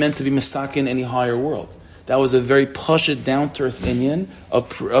were not meant to be misakin in any higher world. That was a very pashut, down-to-earth inyan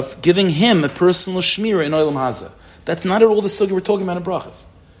of giving him a personal shmira in Olam Hazeh. That's not at all the sugya we're talking about in brachas.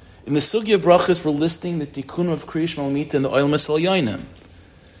 In the sugya of brachas, we're listing the tikunim of Krias Shma Al Hamita and the Olam Yainim,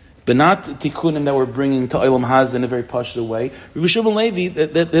 but not the tikunim that we're bringing to Olam Hazeh in a very pashut way. Rabbi Shimon Levi,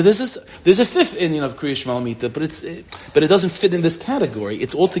 there's a 5th inyan of Krias Shma Al Hamita, but it doesn't fit in this category.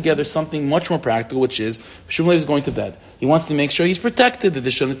 It's altogether something much more practical, which is Shimon Levi is going to bed. He wants to make sure he's protected, that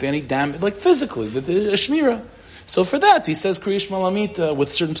there shouldn't be any damage, like physically, that there's a shmira. So for that, he says Krias Shma Al Hamita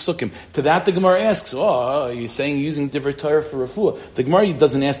with certain psukim. To that, the Gemara asks, you're saying using different Torah for refuah. The Gemara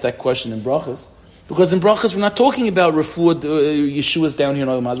doesn't ask that question in brachas. Because in brachas, we're not talking about refuah, Yeshua's down here in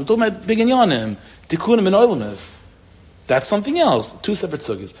Olam Hazeh. We're talking about big inyanim, tikunim and olamis. That's something else. Two separate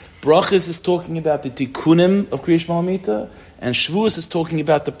sugyas. Brachas is talking about the tikunim of Krias Shma Al Hamita, and Shavuos is talking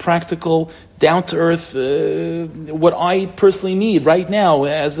about the practical, down-to-earth, what I personally need right now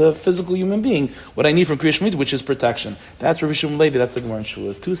as a physical human being, what I need from Krias Shma Al Hamita, which is protection. That's Rabbi Shimon Levi, that's the Gemara in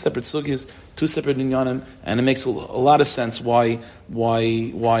Shavuos. Two separate sugyas, two separate inyanim, and it makes a lot of sense why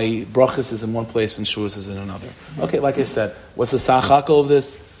Brachas is in one place and Shavuos is in another. Okay, like I said, what's the sachakol of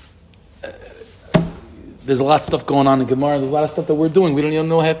this? There's a lot of stuff going on in Gemara. There's a lot of stuff that we're doing. We don't even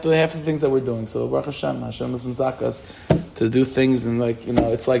know half the things that we're doing. So Baruch Hashem is mizak us to do things, and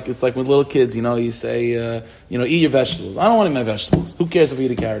it's like with little kids. You say, eat your vegetables. I don't want to eat my vegetables. Who cares if you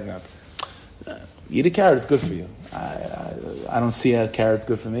eat a carrot or not? Eat a carrot. It's good for you. I don't see a carrot's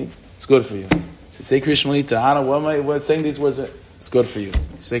good for me. It's good for you. Say Krias Shma Al Hamita. I don't. What saying these words? It's good for you.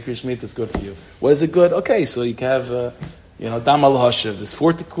 Say Krias Shma Al Hamita. It's good for you. What is it good? Okay, so you can have. Dam al hashiv. There's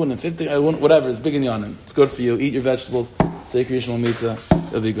 4 tikunim, 50, whatever. It's big in yanim. It's good for you. Eat your vegetables. Say Krias Shma Al Hamita.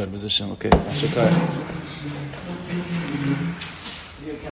 It'll be good. Position. Okay.